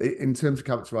 In terms of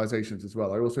characterizations as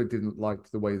well, I also didn't like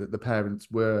the way that the parents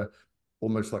were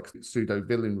almost like pseudo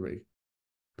villainry,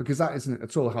 because that isn't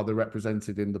at all how they're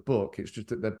represented in the book. It's just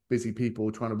that they're busy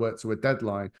people trying to work to a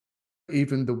deadline.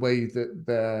 Even the way that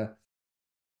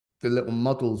the little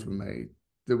models were made,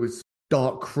 there was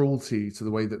dark cruelty to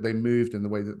the way that they moved and the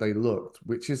way that they looked,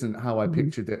 which isn't how I Mhm.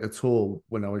 pictured it at all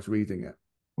when I was reading it.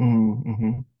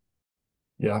 Mm-hmm.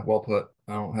 Yeah, well put.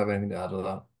 I don't have anything to add to that,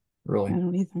 I really.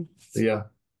 don't either. But yeah,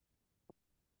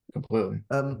 completely.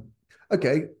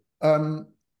 Okay. Um,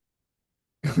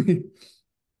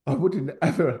 I wouldn't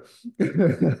ever.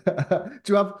 Do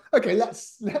you have? Okay,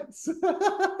 let's.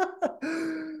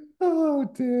 Oh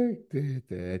dear, dear,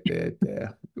 dear, dear,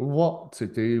 dear. What to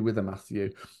do with a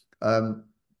Matthew? Um,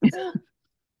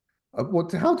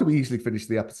 what? How do we usually finish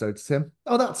the episodes, Tim?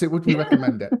 Oh, that's it. Would we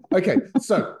recommend it? Okay,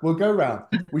 so we'll go round.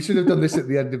 We should have done this at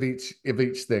the end of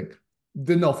each thing.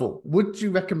 The novel. Would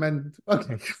you recommend?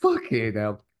 Okay, fucking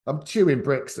hell. I'm chewing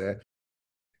bricks here.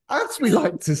 As we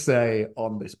like to say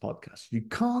on this podcast, you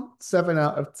can't 7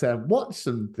 out of 10 watch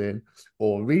something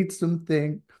or read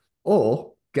something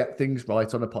or get things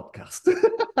right on a podcast.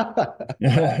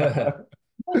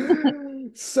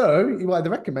 So you either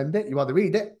recommend it, you either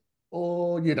read it,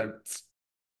 or you don't.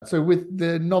 So with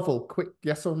the novel, quick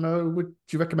yes or no, would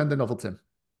you recommend the novel, Tim?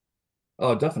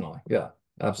 Oh, definitely. Yeah,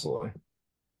 absolutely.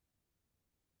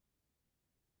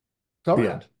 The Sorry?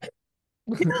 end.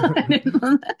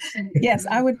 Yes,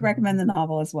 I would recommend the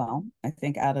novel as well. I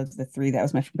think out of the three, that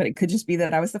was my, but it could just be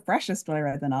that I was the freshest when I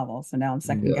read the novel. So now I'm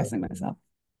second Yeah. guessing myself.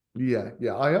 Yeah,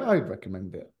 I'd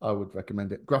recommend it. I would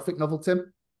recommend it. Graphic novel,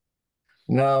 Tim?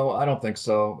 No, I don't think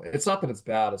so. It's not that it's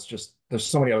bad. It's just there's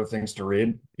so many other things to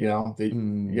read, That's a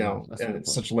and good it's point.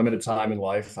 such limited time in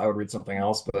life. I would read something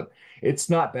else, but it's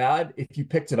not bad. If you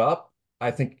picked it up,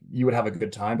 I think you would have a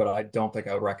good time, but I don't think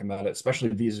I would recommend it, especially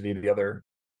vis-a-vis the other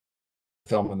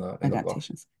film in the book.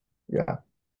 Adaptations. Yeah.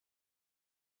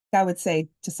 I would say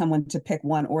to someone to pick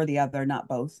one or the other, not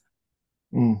both.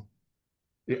 Mm.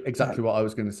 Yeah, But exactly what I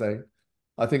was going to say.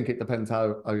 I think it depends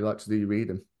how you like to do your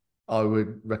reading. I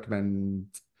would recommend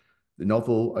the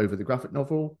novel over the graphic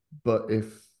novel, but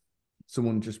if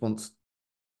someone just wants,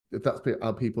 if that's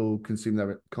how people consume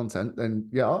their content, then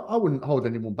yeah, I wouldn't hold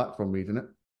anyone back from reading it.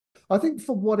 I think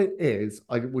for what it is,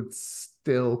 I would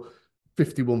still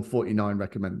 5149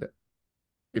 recommend it,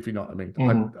 if you know what I mean. Hmm.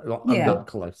 I'm yeah, that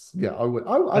close. Yeah, I would.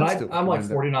 And I'd still I'm like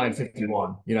recommend it. 49,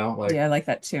 51, yeah, like, I like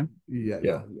that too. Yeah.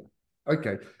 yeah.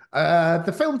 Okay.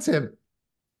 The film, Tim.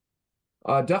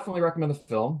 Definitely recommend the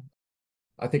film.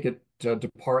 I think it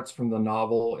departs from the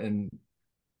novel in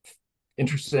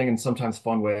interesting and sometimes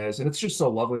fun ways. And it's just so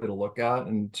lovely to look at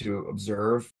and to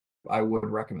observe. I would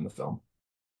recommend the film.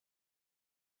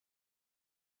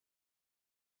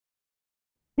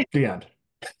 The end.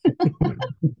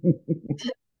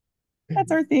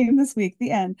 That's our theme this week,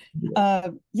 the end. Yeah.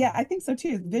 Yeah, I think so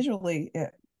too. Visually,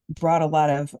 it brought a lot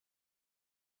of,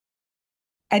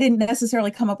 I didn't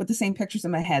necessarily come up with the same pictures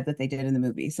in my head that they did in the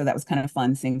movie. So that was kind of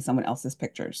fun seeing someone else's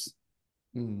pictures.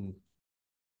 Hmm.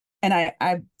 And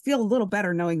I feel a little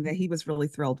better knowing that he was really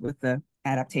thrilled with the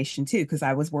adaptation too, because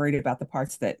I was worried about the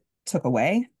parts that took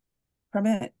away from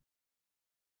it.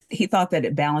 He thought that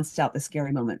it balanced out the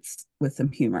scary moments with some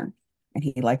humor, and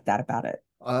he liked that about it.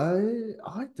 I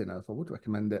don't know if I would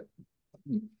recommend it.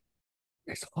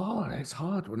 It's hard. It's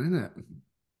hard one, isn't it?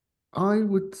 I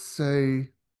would say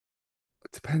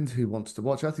it depends who wants to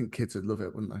watch. I think kids would love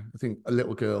it, wouldn't they? I think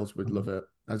little girls would love it.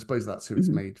 I suppose that's who it's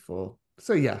Mhm. made for.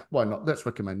 So yeah, why not? Let's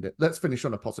recommend it. Let's finish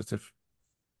on a positive.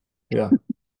 Yeah.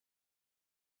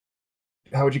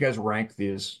 How would you guys rank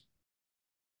these?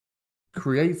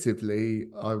 Creatively,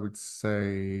 I would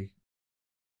say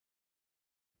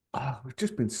we've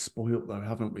just been spoilt though,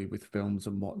 haven't we, with films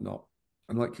and whatnot.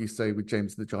 And like you say, with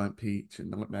James the Giant Peach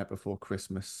and Nightmare Before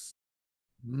Christmas,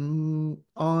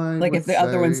 I Like would if the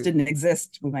other ones say, didn't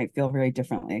exist, we might feel very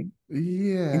differently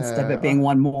instead of yeah, it being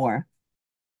one more.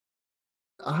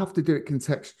 I have to do it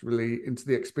contextually into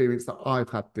the experience that I've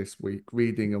had this week,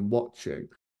 reading and watching.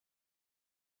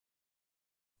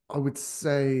 I would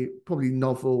say probably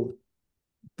novel,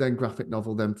 then graphic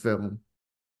novel, then film.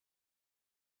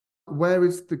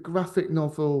 Whereas the graphic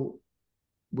novel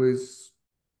was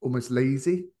almost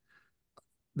lazy,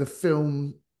 the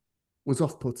film was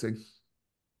off-putting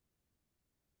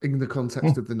in the Hmm.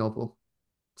 context of the novel.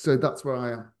 So that's where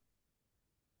I am.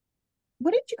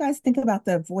 What did you guys think about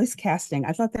the voice casting?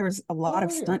 I thought there was a lot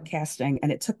of Oh stunt yeah. casting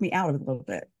and it took me out a little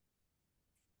bit.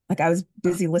 Like I was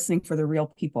busy listening for the real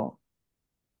people.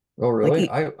 Oh, Like really?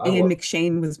 I Ian would.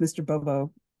 McShane was Mr.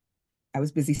 Bobo. I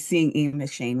was busy seeing Ian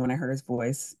McShane when I heard his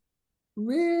voice.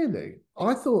 Really?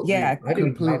 I thought the Yeah, I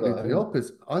didn't know completely that. the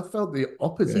opposite. I felt the really.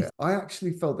 opposite. I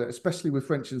actually felt that, especially with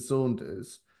French and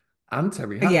Saunders and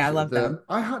Terry Yeah, I Hatcher, love them. that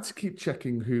I had to keep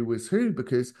checking who was who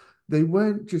because they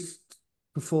weren't just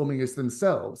performing as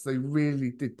themselves. They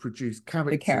really did produce The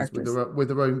characters characters, with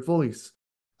their own voice.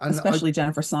 And especially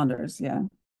Jennifer Saunders. Yeah.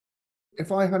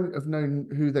 if I hadn't have known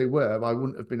who they were, I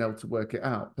wouldn't have been able to work it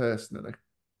out personally.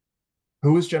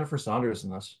 Who was Jennifer Saunders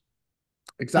in this?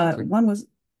 Exactly. One was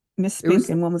Miss It Spink was,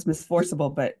 and one was Miss Forcible,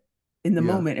 but in the yeah.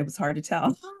 moment it was hard to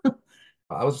tell.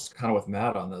 I was kind of with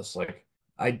Matt on this. Like,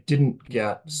 I didn't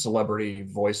get celebrity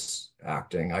voice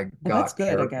acting. I And that's got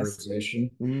good, I guess.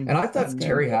 characterization, and Mm, I That's thought good.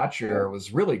 Terry Hatcher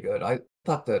was really good. I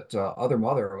thought that Other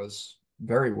Mother was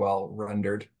very well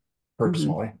rendered, Hmm.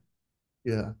 personally.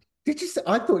 yeah. Did you say?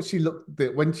 I thought she looked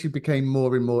that when she became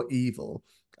more and more evil,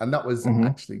 and that was Hmm.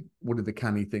 actually one of the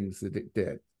canny things that it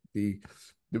did. The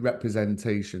the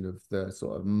representation of the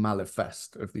sort of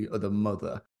manifest of the other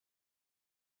mother.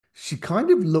 She kind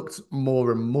of looked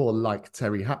more and more like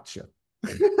Terry Hatcher.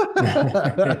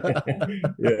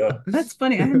 Yeah, That's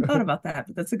funny. I hadn't thought about that,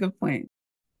 but that's a good point.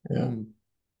 yeah. Mm,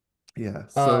 yeah.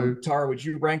 So Tara, would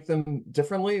you rank them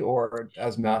differently or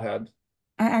as Matt had?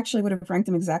 I actually would have ranked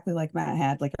them exactly like Matt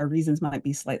had. Like our reasons might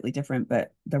be slightly different,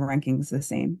 but the ranking's the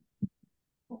same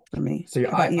for me. See, How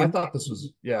about I you? thought this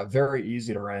was yeah very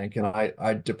easy to rank, and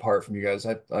I depart from you guys.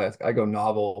 I go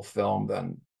novel, film,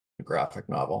 then graphic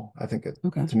novel. I think it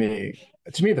Okay. to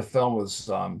me the film was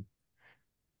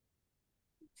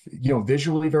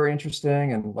visually very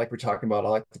interesting, and like we're talking about, I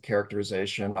like the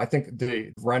characterization. I think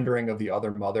the rendering of the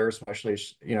other mother, especially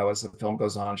as the film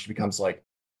goes on, she becomes like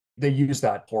they use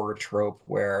that horror trope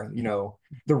where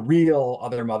the real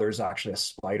other mother is actually a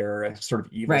spider, a sort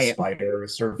of evil Right. spider,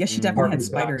 sort of Yeah, she definitely had mm,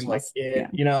 harkens back to like spideries. it,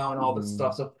 Yeah. and all this mm,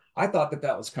 stuff. So I thought that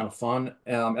that was kind of fun,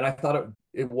 and I thought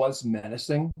it was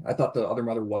menacing. I thought the other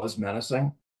mother was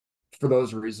menacing. For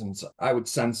those reasons, I would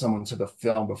send someone to the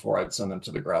film before I'd send them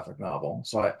to the graphic novel.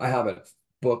 So I have a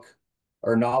book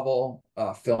or novel,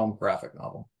 film, graphic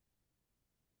novel.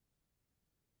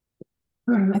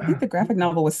 I think the graphic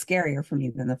novel was scarier for me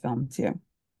than the film too.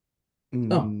 Oh,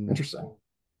 mm. interesting.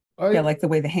 Yeah, I like the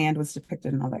way the hand was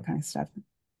depicted and all that kind of stuff.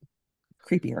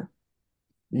 Creepier.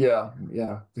 Yeah,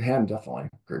 yeah. The hand definitely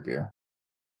creepier.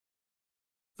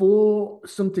 For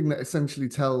something that essentially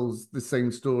tells the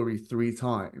same story three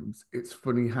times, it's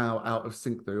funny how out of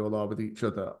sync they all are with each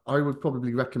other. I would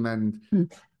probably recommend Hmm.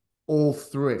 all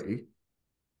three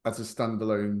as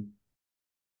standalone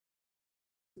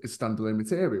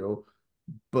material,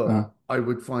 but Uh, I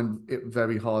would find it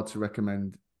very hard to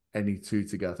recommend any two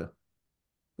together,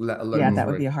 let Yeah, alone that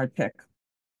would mm, be three. a hard pick.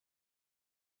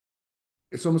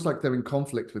 It's almost like they're in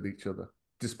conflict with each other,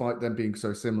 despite them being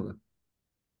so similar.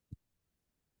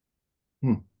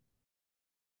 hmm.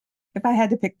 If I had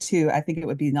to pick two, I think it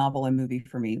would be novel and movie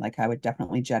for me. Like I would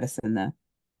definitely jettison the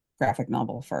graphic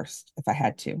novel first if I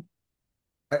had to.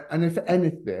 And if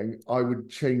anything, I would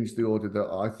change the order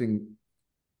that I think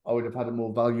I would have had a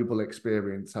more valuable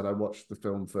experience had I watched the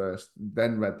film first,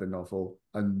 then read the novel,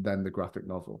 and then the graphic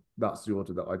novel. That's the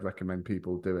order that I'd recommend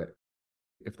people do it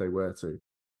if they were to.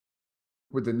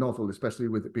 With the novel, especially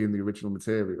with it being the original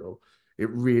material, it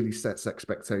really sets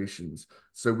expectations.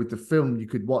 So with the film, you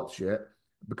could watch it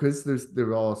because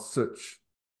there are such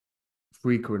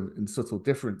frequent and subtle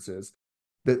differences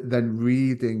that then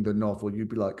reading the novel, you'd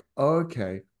be like, oh,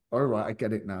 okay, all right, I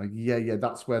get it now. Yeah, yeah,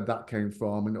 that's where that came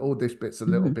from. And all this bit's a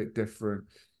little Mhm. bit different.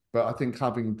 But I think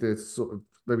having this sort of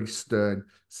very stern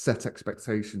set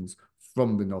expectations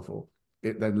from the novel,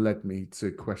 it then led me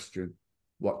to question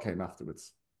what came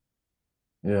afterwards.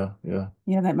 Yeah, yeah.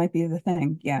 Yeah, that might be the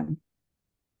thing. Yeah.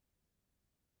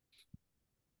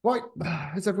 Right,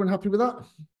 is everyone happy with that?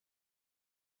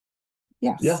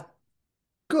 Yes. Yeah.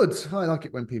 Good. I like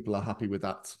it when people are happy with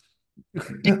that.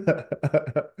 Would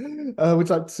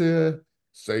you like to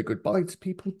say goodbye to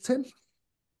people, Tim.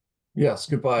 Yes,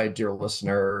 goodbye, dear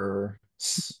listeners.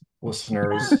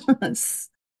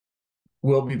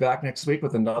 We'll be back next week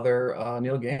with another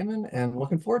Neil Gaiman, and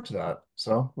looking forward to that.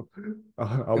 So, I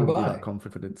wouldn't be that goodbye.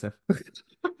 confident, Tim. I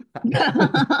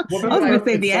Well, was maybe going to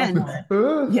say at the some end.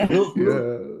 point. Yeah.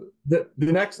 We'll, the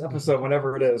next episode,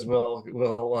 whenever it is, we'll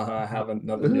have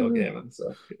another Neil Gaiman.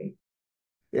 So,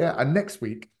 Yeah, and next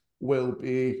week will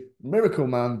be Miracle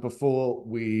Man before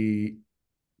we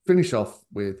finish off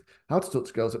with How to Talk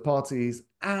to Girls at Parties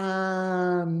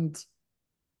and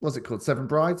what's it called? Seven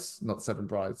Brides? Not Seven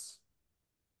Brides.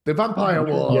 The Vampire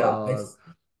yeah, War.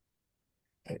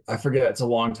 I forget. It's a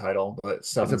long title, but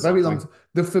It's a seven very long. something.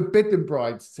 The Forbidden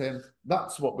Brides, Tim.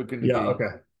 That's what we're going to Yeah. be.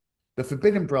 Okay. The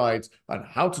Forbidden Brides and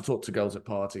How to Talk to Girls at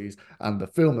Parties and the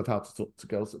film of How to Talk to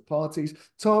Girls at Parties.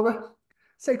 Tara,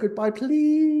 say goodbye,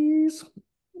 please.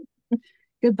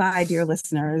 Goodbye, dear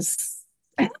listeners.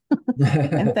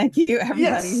 And thank you,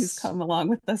 everybody who's Yes. come along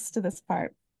with us to this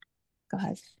part. Go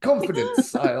ahead.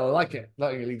 Confidence. I like it.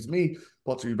 That leaves me,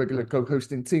 part of your regular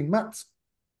co-hosting team, Matt.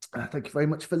 Thank you very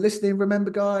much for listening.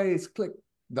 Remember, guys, click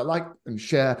the like and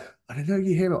share. And I know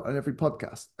you hear it on every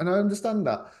podcast, and I understand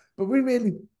that, but we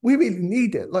really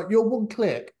need it. Like your one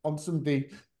click on somebody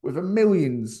with a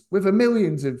millions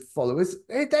of followers,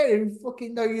 they don't even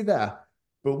fucking know you're there.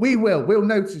 But we will. We'll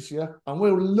notice you and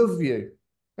we'll love you,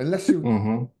 unless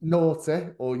you're naughty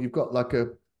or you've got like a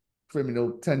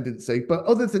criminal tendency. But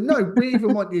other than no, we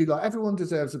even want you. Like everyone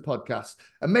deserves a podcast,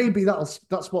 and maybe that's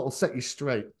what will set you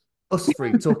straight. Us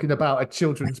three talking about a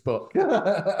children's book.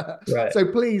 Right. So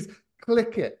please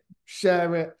click it,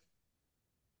 share it,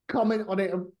 comment on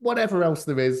it, and whatever else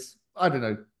there is. I don't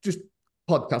know, just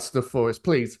podcast stuff for us,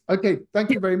 please. Okay,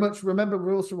 thank you very much. Remember,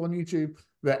 we're also on YouTube,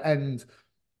 The End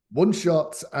One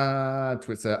Shot, and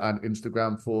Twitter and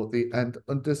Instagram for the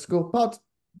End_pod.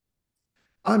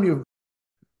 I'm your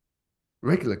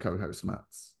regular co-host, Matt.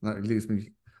 That leaves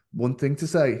me one thing to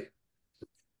say.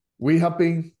 We have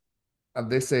been, and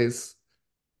this is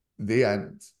the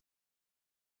end.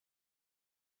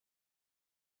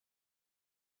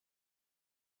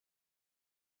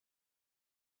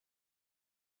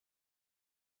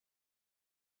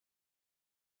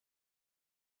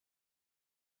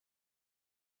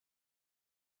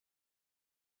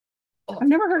 I've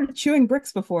never heard of chewing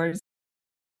bricks before.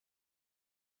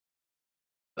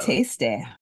 Tasty.